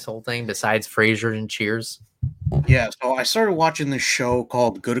during this whole thing besides Frasier and Cheers? Yeah, so I started watching this show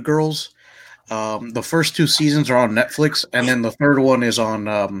called Good Girls. The first 2 seasons are on Netflix, and then the third one is on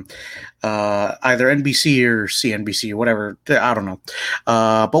either NBC or CNBC, whatever. I don't know,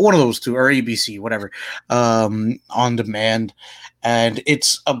 but one of those two, or ABC, whatever, on demand. And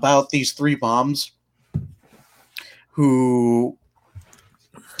it's about these 3 moms who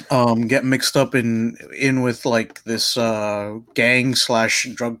get mixed up in with like this gang slash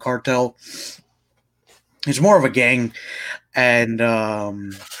drug cartel. It's more of a gang, and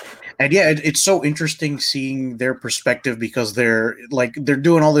yeah, it's so interesting seeing their perspective because they're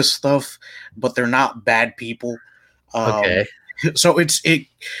doing all this stuff, but they're not bad people. Okay. So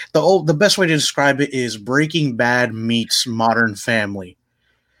the best way to describe it is Breaking Bad meets Modern Family.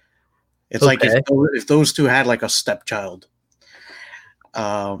 It's like if those two had like a stepchild,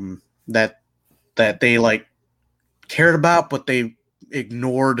 that they like cared about, but they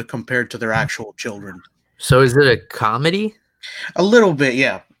ignored compared to their actual children. So is it a comedy? A little bit,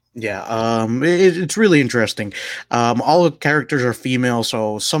 yeah. Yeah, it's really interesting. All the characters are female,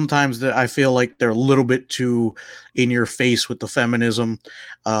 so sometimes I feel like they're a little bit too in your face with the feminism.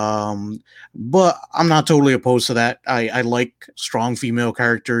 But I'm not totally opposed to that. I like strong female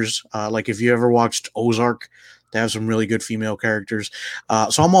characters. Like if you ever watched Ozark, they have some really good female characters.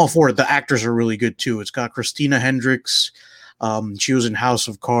 So I'm all for it. The actors are really good too. It's got Christina Hendricks. She was in House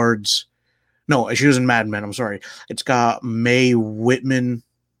of Cards. No, she was in Mad Men. I'm sorry. It's got Mae Whitman.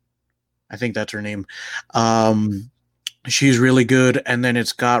 I think that's her name. She's really good. And then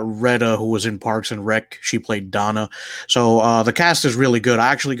it's got Retta, who was in Parks and Rec. She played Donna. So the cast is really good. I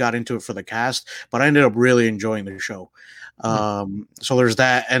actually got into it for the cast, but I ended up really enjoying the show. So there's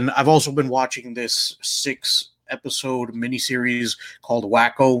that. And I've also been watching this 6-episode miniseries called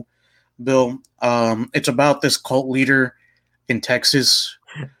Wacko, Bill. It's about this cult leader in Texas.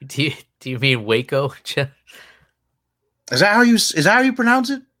 Do you mean Waco? Is that how you pronounce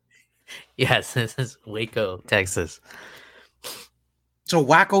it? Yes, this is Waco, Texas. So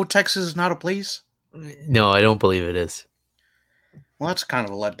Wacko, Texas is not a place? No, I don't believe it is. Well, that's kind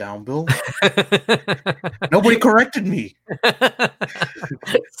of a letdown, Bill. Nobody corrected me.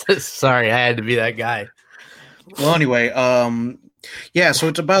 Sorry, I had to be that guy. Well, anyway, yeah, so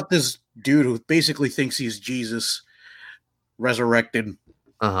it's about this dude who basically thinks he's Jesus resurrected.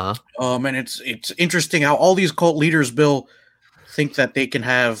 And it's interesting how all these cult leaders, Bill, think that they can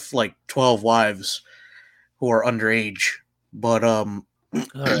have like 12 wives who are underage. But all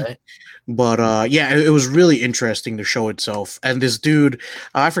right. But yeah, it was really interesting, the show itself. And this dude,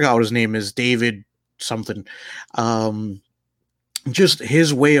 I forgot what his name is, David something. Just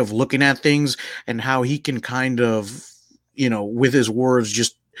his way of looking at things and how he can kind of, with his words,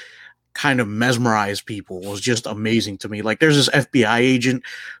 just kind of mesmerize people was just amazing to me. Like there's this FBI agent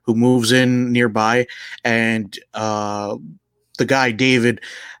who moves in nearby, and the guy David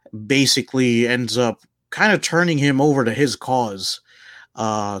basically ends up kind of turning him over to his cause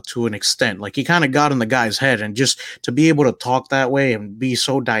to an extent. Like he kind of got in the guy's head, and just to be able to talk that way and be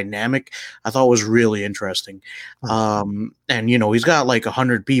so dynamic, I thought was really interesting. And he's got like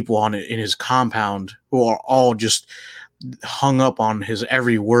 100 people on it in his compound who are all just hung up on his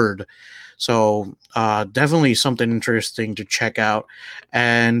every word. So definitely something interesting to check out.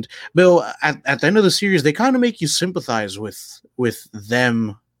 And Bill, at the end of the series, they kind of make you sympathize with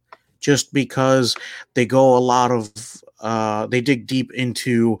them, just because they go a lot of they dig deep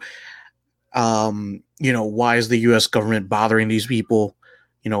into why is the US government bothering these people?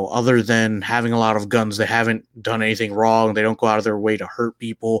 Other than having a lot of guns, they haven't done anything wrong. They don't go out of their way to hurt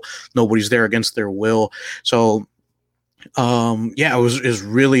people. Nobody's there against their will. So yeah, it was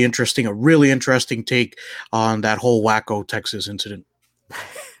really interesting. A really interesting take on that whole Wacko, Texas incident.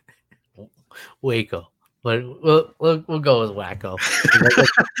 Waco, but we'll go with Wacko.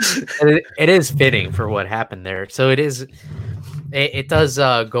 It is fitting for what happened there. So it does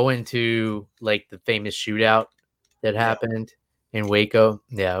go into like the famous shootout that happened in Waco.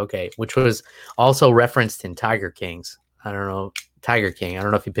 Yeah, okay, which was also referenced in Tiger King. I don't know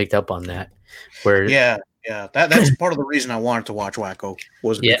if you picked up on that. Where that's part of the reason I wanted to watch Wacko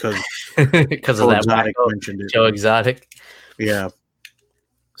was because of that Exotic mentioned it. Joe Exotic. Yeah.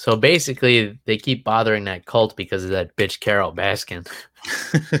 So basically, they keep bothering that cult because of that bitch Carol Baskin.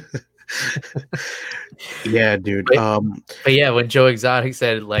 Yeah, dude. But yeah, when Joe Exotic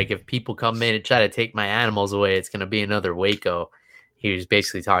said, like, if people come in and try to take my animals away, it's going to be another Waco. He was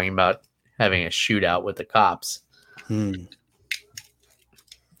basically talking about having a shootout with the cops. Or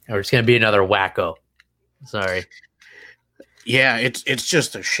it's going to be another Wacko. Sorry. Yeah, it's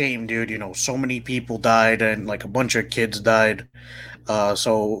just a shame, dude. So many people died and like a bunch of kids died.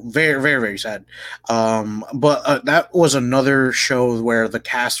 So very, very, very sad. But that was another show where the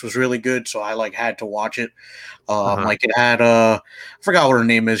cast was really good, so I like had to watch it. Like it had I forgot what her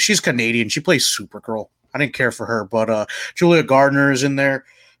name is. She's Canadian. She plays Supergirl. I didn't care for her, but Julia Gardner is in there.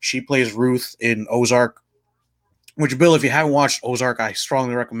 She plays Ruth in Ozark. Which, Bill, if you haven't watched Ozark, I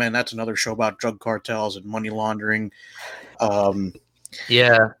strongly recommend. That's another show about drug cartels and money laundering.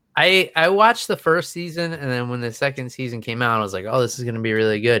 Yeah, I watched the first season, and then when the second season came out, I was like, "Oh, this is going to be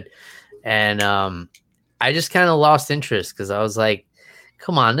really good," and I just kind of lost interest because I was like,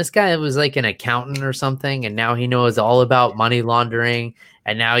 "Come on, this guy was like an accountant or something, and now he knows all about money laundering,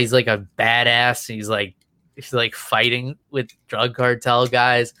 and now he's like a badass. He's like fighting with drug cartel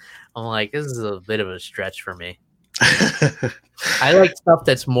guys." I'm like, this is a bit of a stretch for me. I like stuff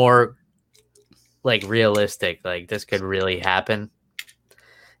that's more like realistic, like this could really happen.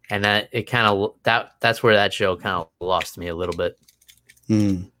 And that it kind of that's where that show kind of lost me a little bit.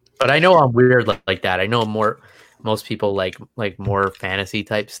 But I know I'm weird like that. I know most people like more fantasy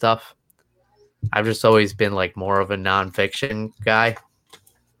type stuff. I've just always been like more of a nonfiction guy.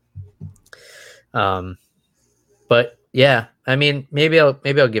 But yeah, I mean, maybe I'll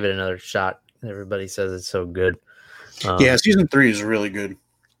give it another shot. Everybody says it's so good. Yeah, season 3 is really good.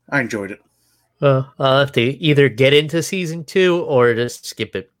 I enjoyed it. I'll have to either get into season 2 or just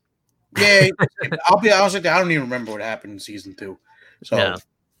skip it. Yeah, I'll be honest with you, I don't even remember what happened in season 2. So yeah.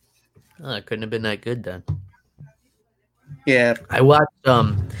 It couldn't have been that good then. Yeah. I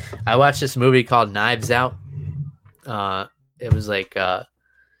watched this movie called Knives Out. It was like I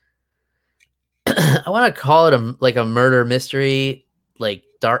want to call it a murder mystery, like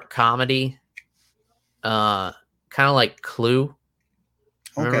dark comedy. Kind of like Clue.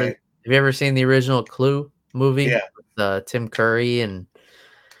 Remember, have you ever seen the original Clue movie? Yeah. With Tim Curry and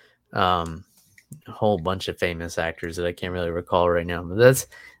a whole bunch of famous actors that I can't really recall right now. But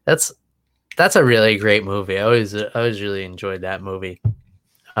that's a really great movie. I always really enjoyed that movie.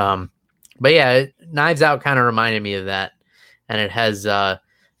 But yeah, Knives Out kind of reminded me of that, and it has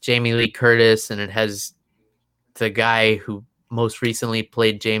Jamie Lee Curtis, and it has the guy who most recently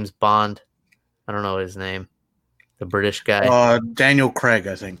played James Bond. I don't know his name. The British guy. Daniel Craig,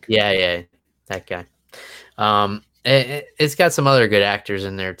 I think. Yeah, that guy. It's got some other good actors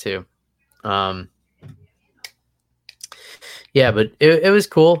in there too. Yeah, but it was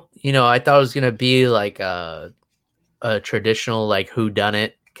cool. You know, I thought it was gonna be like a traditional like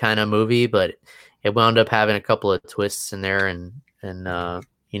whodunit kind of movie, but it wound up having a couple of twists in there and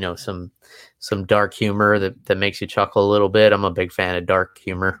you know, some dark humor that makes you chuckle a little bit. I'm a big fan of dark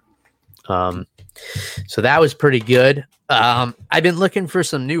humor. So that was pretty good. I've been looking for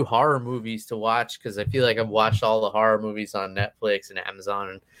some new horror movies to watch because I feel like I've watched all the horror movies on Netflix and Amazon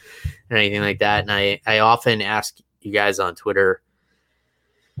and anything like that. And I often ask you guys on Twitter,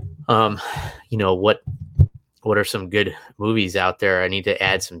 you know, what are some good movies out there? I need to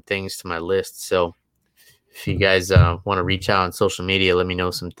add some things to my list. So if you guys want to reach out on social media, let me know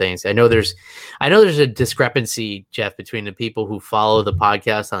some things. I know there's a discrepancy, Jeff, between the people who follow the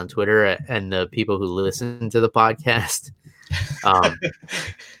podcast on Twitter and the people who listen to the podcast.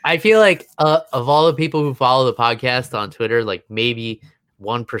 I feel like of all the people who follow the podcast on Twitter, like maybe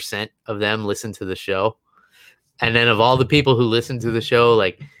 1% of them listen to the show. And then of all the people who listen to the show,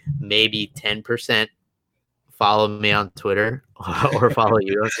 like maybe 10% follow me on Twitter or follow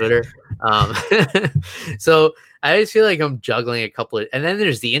you on Twitter. So I always feel like I'm juggling a couple of, and then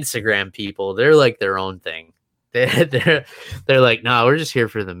there's the Instagram people. They're like their own thing. They're like, no, we're just here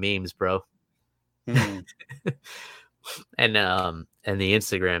for the memes, bro. And the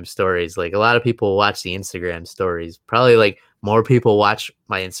Instagram stories, like a lot of people watch the Instagram stories. Probably like more people watch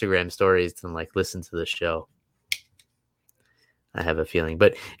my Instagram stories than like listen to the show. I have a feeling.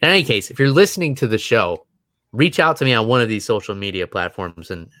 But in any case, if you're listening to the show, reach out to me on one of these social media platforms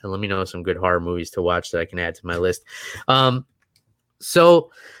and let me know some good horror movies to watch that I can add to my list.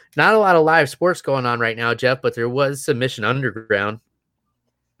 So not a lot of live sports going on right now, Jeff, but there was Submission Underground,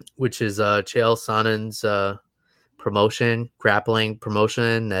 which is Chael Sonnen's grappling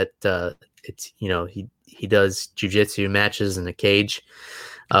promotion that it's, you know, he does jiu-jitsu matches in the cage.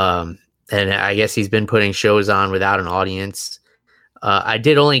 And I guess he's been putting shows on without an audience. I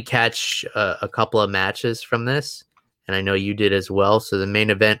did only catch a couple of matches from this, and I know you did as well. So the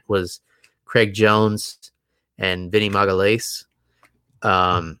main event was Craig Jones and Vinny Magalhães.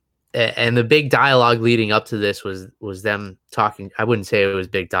 And the big dialogue leading up to this was them talking. I wouldn't say it was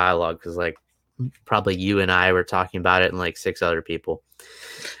big dialogue because like probably you and I were talking about it and like 6 other people.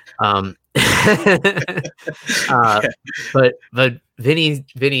 But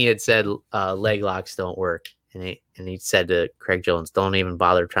Vinny had said leg locks don't work. and he said to Craig Jones, "Don't even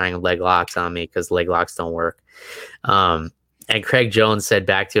bother trying leg locks on me because leg locks don't work." And Craig Jones said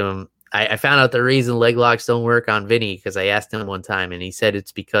back to him, I found out the reason leg locks don't work on Vinny because I asked him one time, and he said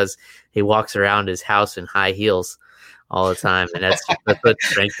it's because he walks around his house in high heels all the time, and that's what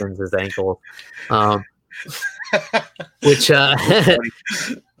strengthens his ankle. Which I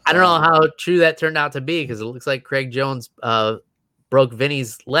don't know how true that turned out to be because it looks like Craig Jones broke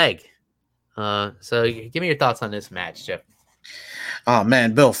Vinny's leg. So give me your thoughts on this match, Jeff. Oh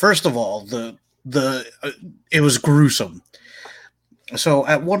man, Bill. First of all, it was gruesome. So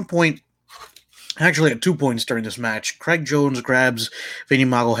at one point, actually at 2 points during this match, Craig Jones grabs Vinny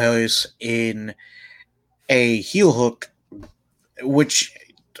Magalhaes in a heel hook, which,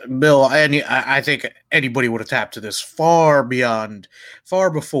 Bill, I think anybody would have tapped to this far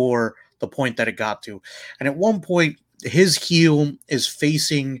before the point that it got to. And at one point, his heel is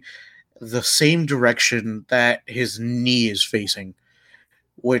facing the same direction that his knee is facing,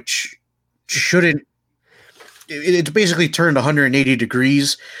 which shouldn't. It's basically turned 180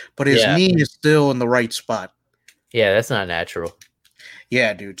 degrees, but his knee is still in the right spot. Yeah, that's not natural.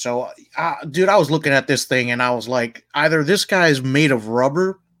 Yeah, dude. So, dude, I was looking at this thing and I was like, either this guy's made of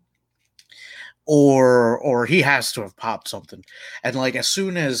rubber or he has to have popped something. And like as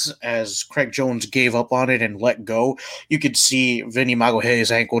soon as Craig Jones gave up on it and let go, you could see Vinny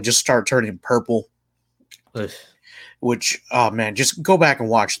Magalhaes' ankle just start turning purple. Ugh. Which, oh man, just go back and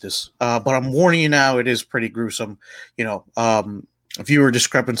watch this. But I'm warning you now, it is pretty gruesome. Viewer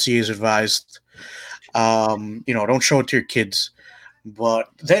discrepancy is advised. Don't show it to your kids. But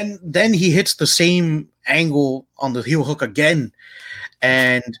then he hits the same angle on the heel hook again.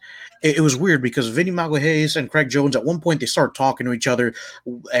 And it was weird because Vinny Magalhaes and Craig Jones, at one point, they start talking to each other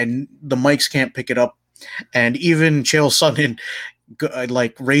and the mics can't pick it up. And even Chael Sonnen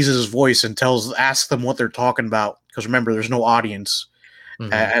raises his voice and asks them what they're talking about. Because remember, there's no audience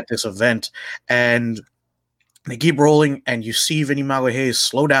at this event. And they keep rolling, and you see Vinny Magalhaes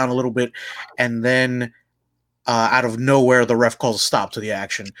slow down a little bit, and then out of nowhere, the ref calls a stop to the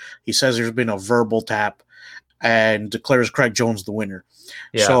action. He says there's been a verbal tap and declares Craig Jones the winner.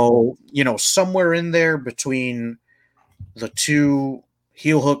 Yeah. So, somewhere in there between the two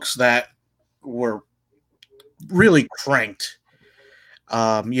heel hooks that were really cranked,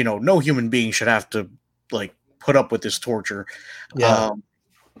 no human being should have to, put up with this torture. Yeah.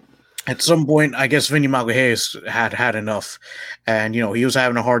 At some point, I guess Vinny Magalhaes had enough, and he was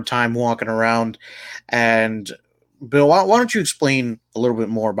having a hard time walking around. And Bill, why don't you explain a little bit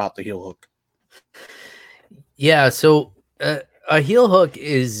more about the heel hook? Yeah, so a heel hook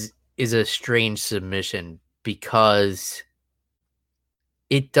is a strange submission because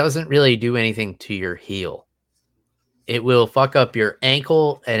it doesn't really do anything to your heel. It will fuck up your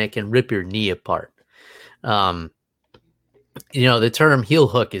ankle and it can rip your knee apart. The term heel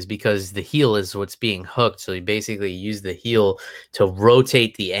hook is because the heel is what's being hooked. So you basically use the heel to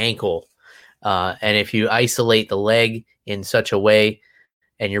rotate the ankle. And if you isolate the leg in such a way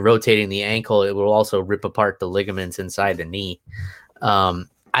and you're rotating the ankle, it will also rip apart the ligaments inside the knee.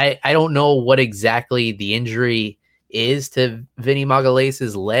 I don't know what exactly the injury is to Vinny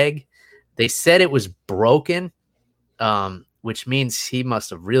Magalhaes' leg. They said it was broken, which means he must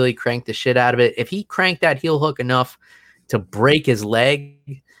have really cranked the shit out of it. If he cranked that heel hook enough to break his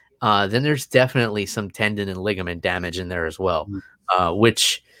leg, then there's definitely some tendon and ligament damage in there as well,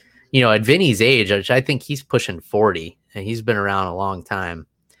 which, at Vinny's age, which I think he's pushing 40 and he's been around a long time.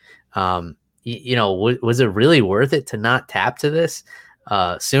 Was it really worth it to not tap to this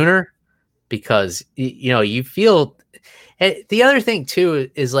sooner? Because, you feel the other thing too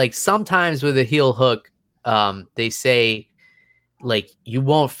is sometimes with a heel hook, they say you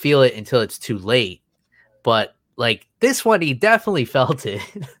won't feel it until it's too late, but this one, he definitely felt it.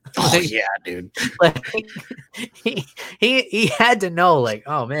 Yeah, dude. He had to know,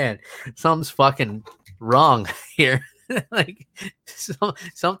 oh man, something's fucking wrong here.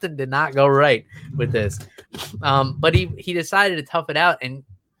 Something did not go right with this. But he decided to tough it out. And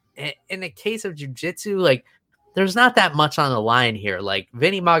in the case of jiu-jitsu, there's not that much on the line here.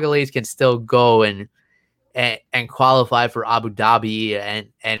 Vinny Magalhaes can still go and qualify for Abu Dhabi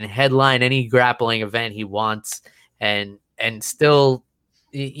and headline any grappling event he wants and still,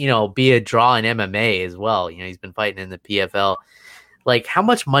 be a draw in MMA as well. He's been fighting in the PFL. How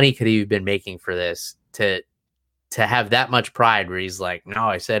much money could he have been making for this to have that much pride where he's like, no,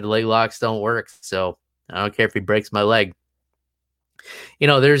 I said leg locks don't work, so I don't care if he breaks my leg.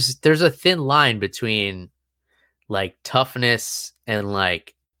 There's a thin line between toughness and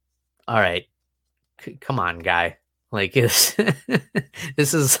all right, come on, guy. Like, this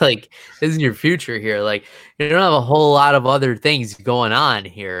is your future here. Like, you don't have a whole lot of other things going on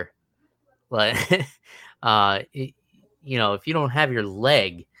here. Like, if you don't have your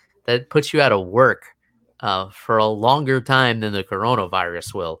leg, that puts you out of work for a longer time than the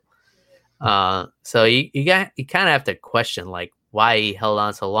coronavirus will. So you kind of have to question like why he held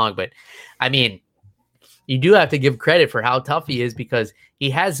on so long. But I mean, you do have to give credit for how tough he is, because he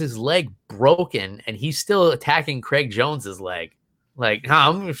has his leg broken and he's still attacking Craig Jones's leg. Like,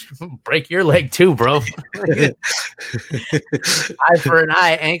 I'm gonna break your leg too, bro. Eye for an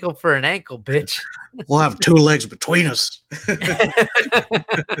eye, ankle for an ankle, bitch. We'll have two legs between us.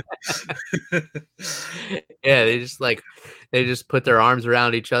 Yeah, they just put their arms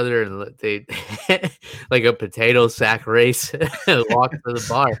around each other and they like a potato sack race walk to the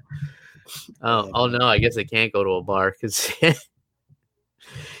bar. Oh no, I guess they can't go to a bar because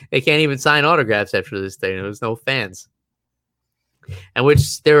they can't even sign autographs after this thing. There's no fans. And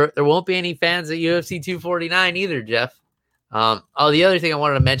which there won't be any fans at UFC 249 either, Jeff. The other thing I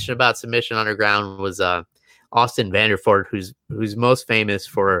wanted to mention about Submission Underground was Austin Vanderford, who's most famous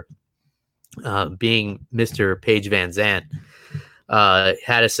for being Mr. Paige Van Zandt,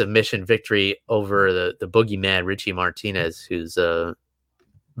 had a submission victory over the boogeyman Richie Martinez, who's a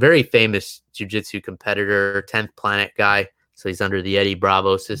very famous jiu-jitsu competitor, 10th Planet guy. So he's under the Eddie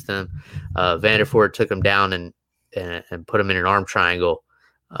Bravo system. Vanderford took him down and put him in an arm triangle,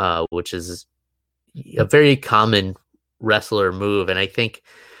 which is a very common wrestler move. And I think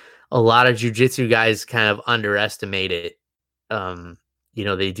a lot of jiu-jitsu guys kind of underestimate it.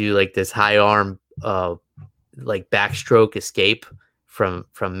 They do like this high arm, like backstroke escape from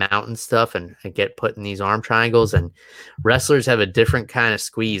mountain stuff and get put in these arm triangles. And wrestlers have a different kind of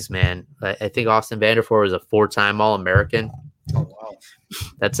squeeze, man. I think Austin Vanderford was a 4-time All-American. Oh, wow.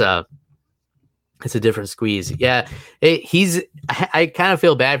 It's a different squeeze. Yeah. I kind of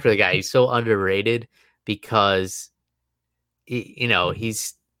feel bad for the guy. He's so underrated because he's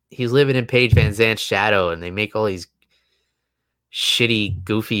living in Paige Van Zandt's shadow, and they make all these shitty,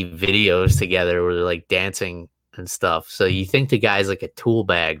 goofy videos together where they're like dancing and stuff. So you think the guy's like a tool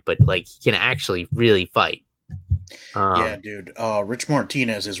bag, but like he can actually really fight. Yeah, dude. Rich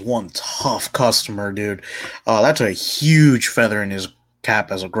Martinez is one tough customer, dude. That's a huge feather in his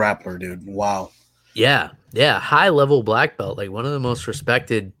cap as a grappler, dude. Wow. Yeah. High level black belt, like one of the most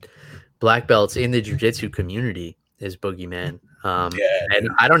respected black belts in the jiu-jitsu community is Boogeyman. And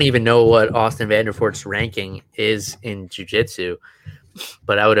I don't even know what Austin Vanderford's ranking is in jiu-jitsu,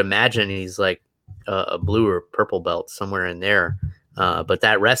 but I would imagine he's like a blue or purple belt somewhere in there. But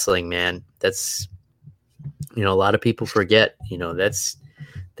that wrestling, man, that's, a lot of people forget,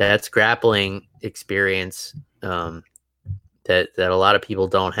 that's grappling experience that a lot of people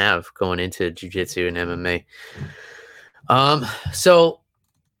don't have going into jiu-jitsu and MMA. So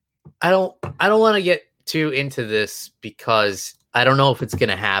I don't want to get too into this because I don't know if it's going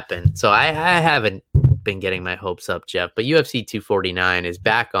to happen. So I haven't been getting my hopes up, Jeff, but UFC 249 is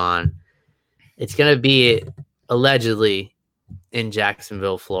back on. It's going to be allegedly in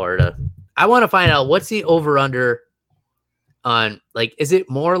Jacksonville, Florida. I want to find out what's the over-under on, like, is it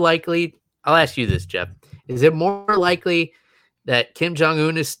more likely? I'll ask you this, Jeff. Is it more likely that Kim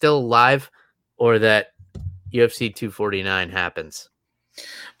Jong-un is still alive or that UFC 249 happens?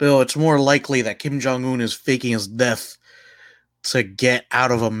 Bill, it's more likely that Kim Jong-un is faking his death to get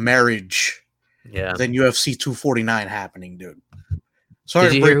out of a marriage than UFC 249 happening, dude.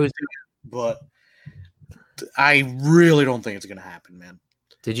 Sorry to break it, but I really don't think it's going to happen, man.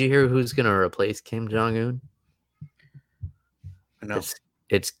 Did you hear who's going to replace Kim Jong-un? No.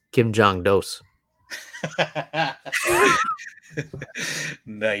 It's Kim Jong-dos.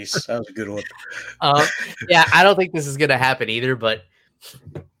 Nice. That was a good one. Yeah, I don't think this is going to happen either, but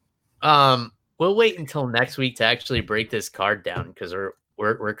we'll wait until next week to actually break this card down because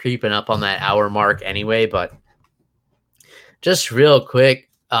we're creeping up on that hour mark anyway. But just real quick,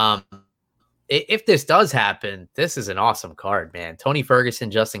 if this does happen, this is an awesome card, man. Tony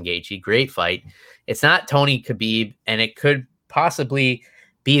Ferguson, Justin Gaethje, great fight. It's not Tony Khabib, and it could possibly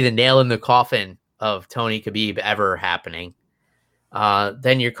be the nail in the coffin of Tony Khabib ever happening.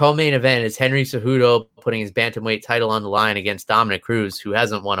 Then your co-main event is Henry Cejudo putting his bantamweight title on the line against Dominic Cruz, who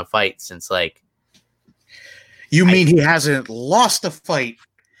hasn't won a fight since You mean he hasn't lost a fight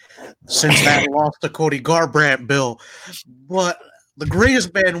since that loss to Cody Garbrandt, Bill? But the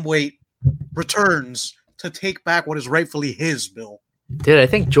greatest bantamweight returns to take back what is rightfully his, Bill. Dude, I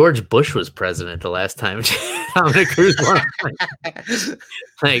think George Bush was president the last time Dominic Cruz won.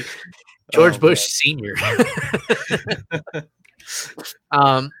 Like George Bush Sr.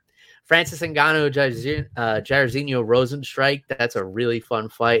 Francis Ngannou, Jairzinho Rosenstrike. That's a really fun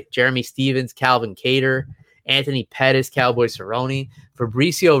fight. Jeremy Stevens, Calvin Kattar, Anthony Pettis, Cowboy Cerrone,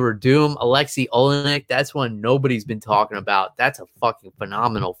 Fabricio Verdum, Alexei Olenek. That's one nobody's been talking about. That's a fucking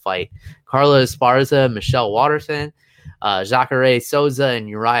phenomenal fight. Carla Esparza, Michelle Waterson, Jacare Souza, and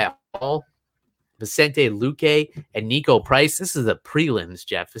Uriah Hall. Vicente Luque and Nico Price. This is the prelims,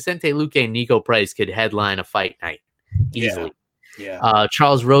 Jeff. Vicente Luque and Nico Price could headline a fight night easily. Yeah.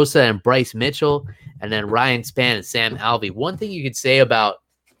 Charles Rosa and Bryce Mitchell, and then Ryan Spann and Sam Alvey. One thing you could say about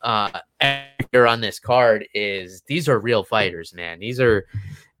Edgar on this card is these are real fighters, man. These are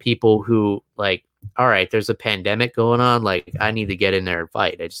people who, like, all right, there's a pandemic going on. Like, I need to get in there and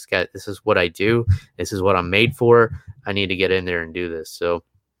fight. This is what I do. This is what I'm made for. I need to get in there and do this. So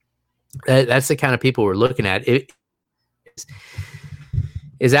that's the kind of people we're looking at. It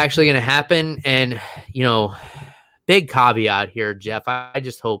is actually going to happen. And, you know, big caveat here, Jeff. I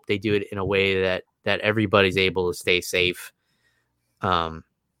just hope they do it in a way that everybody's able to stay safe.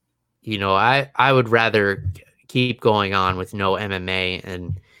 You know, I would rather keep going on with no MMA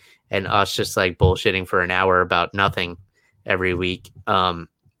and us just like bullshitting for an hour about nothing every week,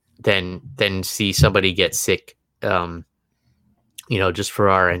 than see somebody get sick, you know, just for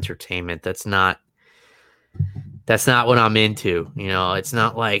our entertainment. That's not what I'm into. You know, it's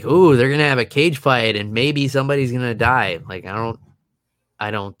not like, ooh, they're going to have a cage fight and maybe somebody's going to die. Like,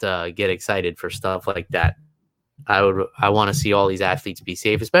 I don't get excited for stuff like that. I want to see all these athletes be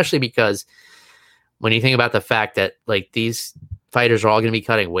safe, especially because when you think about the fact that, like, these fighters are all going to be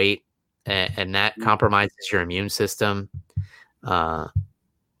cutting weight and that compromises your immune system,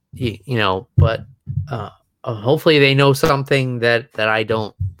 you know, but hopefully they know something that I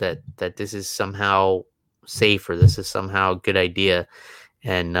don't, that this is somehow safe or this is somehow a good idea.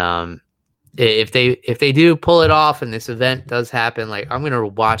 And if they do pull it off and this event does happen, like, I'm going to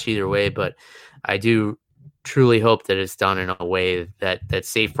watch either way, but I do truly hope that it's done in a way that's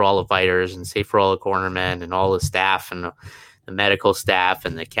safe for all the fighters and safe for all the cornermen and all the staff and the medical staff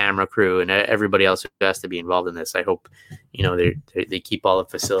and the camera crew and everybody else who has to be involved in this. I hope, you know, they keep all the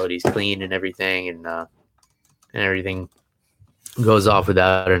facilities clean and everything, and everything goes off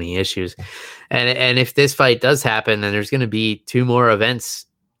without any issues. And if this fight does happen, then there's going to be 2 more events,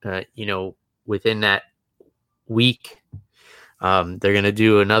 you know, within that week. They're going to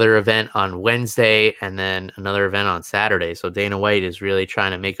do another event on Wednesday and then another event on Saturday. So Dana White is really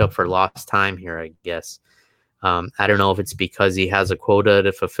trying to make up for lost time here, I guess. I don't know if it's because he has a quota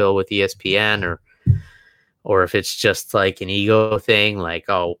to fulfill with ESPN or if it's just like an ego thing, like,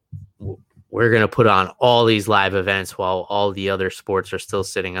 oh, we're going to put on all these live events while all the other sports are still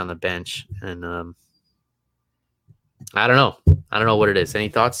sitting on the bench. And I don't know what it is. Any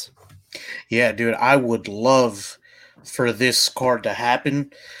thoughts? Yeah, dude, I would love for this card to happen,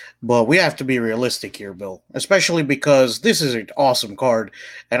 but we have to be realistic here, Bill, especially because this is an awesome card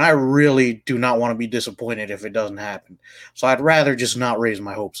and I really do not want to be disappointed if it doesn't happen. So I'd rather just not raise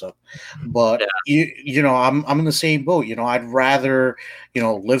my hopes up. But you know, I'm in the same boat. You know, I'd rather, you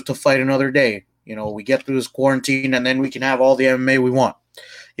know, live to fight another day. You know, we get through this quarantine and then we can have all the MMA we want.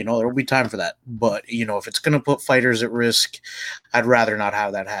 You know, there will be time for that. But, you know, if it's going to put fighters at risk, I'd rather not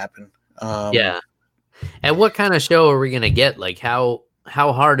have that happen. Yeah. And what kind of show are we going to get? Like, how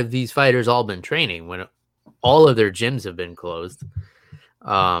hard have these fighters all been training when all of their gyms have been closed?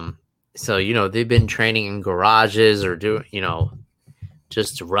 So, you know, they've been training in garages or doing, you know,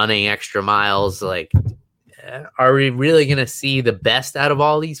 just running extra miles. Like, are we really going to see the best out of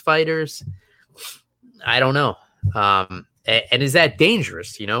all these fighters? I don't know. And is that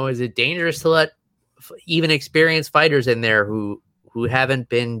dangerous? You know, is it dangerous to let even experienced fighters in there who haven't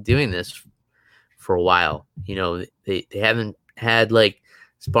been doing this for a while? You know, they haven't had like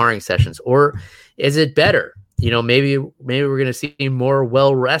sparring sessions, or is it better? You know, maybe we're going to see more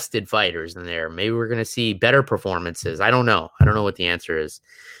well-rested fighters in there. Maybe we're going to see better performances. I don't know what the answer is.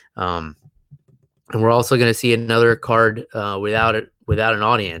 And we're also going to see another card without an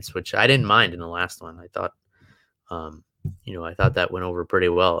audience, which I didn't mind in the last one. I thought, you know, I thought that went over pretty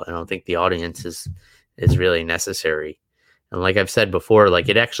well. I don't think the audience is really necessary. And like I've said before, like,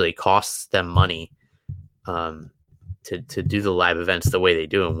 it actually costs them money to do the live events the way they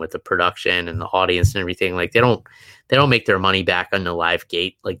do them, with the production and the audience and everything. Like, they don't make their money back on the live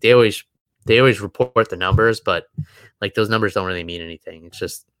gate. Like, they always report the numbers, but like, those numbers don't really mean anything. It's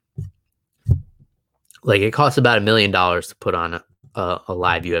just like, it costs about $1 million to put on a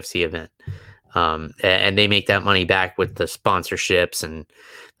live UFC event. And they make that money back with the sponsorships and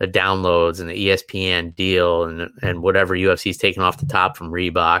the downloads and the ESPN deal and whatever UFC's taken off the top from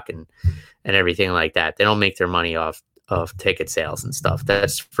Reebok and everything like that. They don't make their money off of ticket sales and stuff.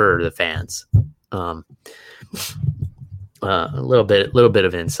 That's for the fans. A little bit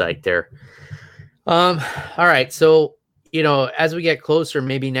of insight there. All right. So, as we get closer,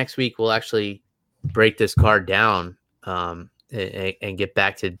 maybe next week we'll actually break this card down and get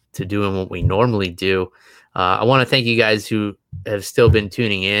back to doing what we normally do. I want to thank you guys who have still been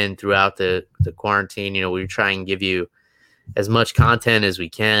tuning in throughout the quarantine. We try and give you as much content as we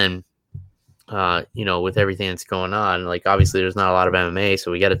can, with everything that's going on. Like, obviously there's not a lot of MMA,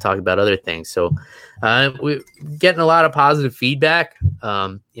 so we got to talk about other things. So we're getting a lot of positive feedback.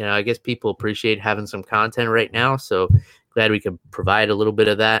 I guess people appreciate having some content right now. So glad we could provide a little bit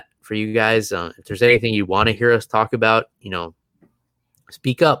of that for you guys. If there's anything you want to hear us talk about,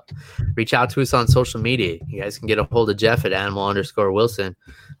 speak up, reach out to us on social media. You guys can get a hold of Jeff at @animal_Wilson,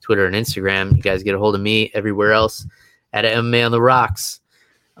 Twitter and Instagram. You guys get a hold of me everywhere else at MMA on the Rocks.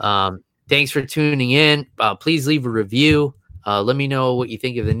 Thanks for tuning in. Please leave a review. Let me know what you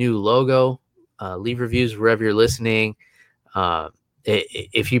think of the new logo. Leave reviews wherever you're listening.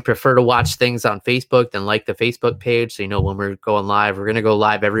 If you prefer to watch things on Facebook, then like the Facebook page so you know when we're going live. We're going to go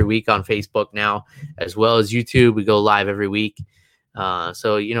live every week on Facebook now, as well as YouTube. We go live every week.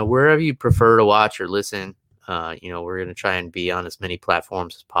 So, wherever you prefer to watch or listen, we're going to try and be on as many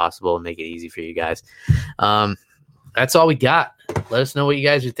platforms as possible and make it easy for you guys. That's all we got. Let us know what you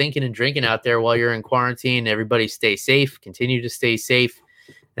guys are thinking and drinking out there while you're in quarantine. Everybody stay safe, continue to stay safe,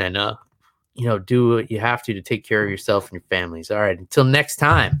 and, do what you have to take care of yourself and your families. All right. Until next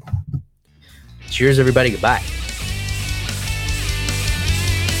time. Cheers, everybody. Goodbye.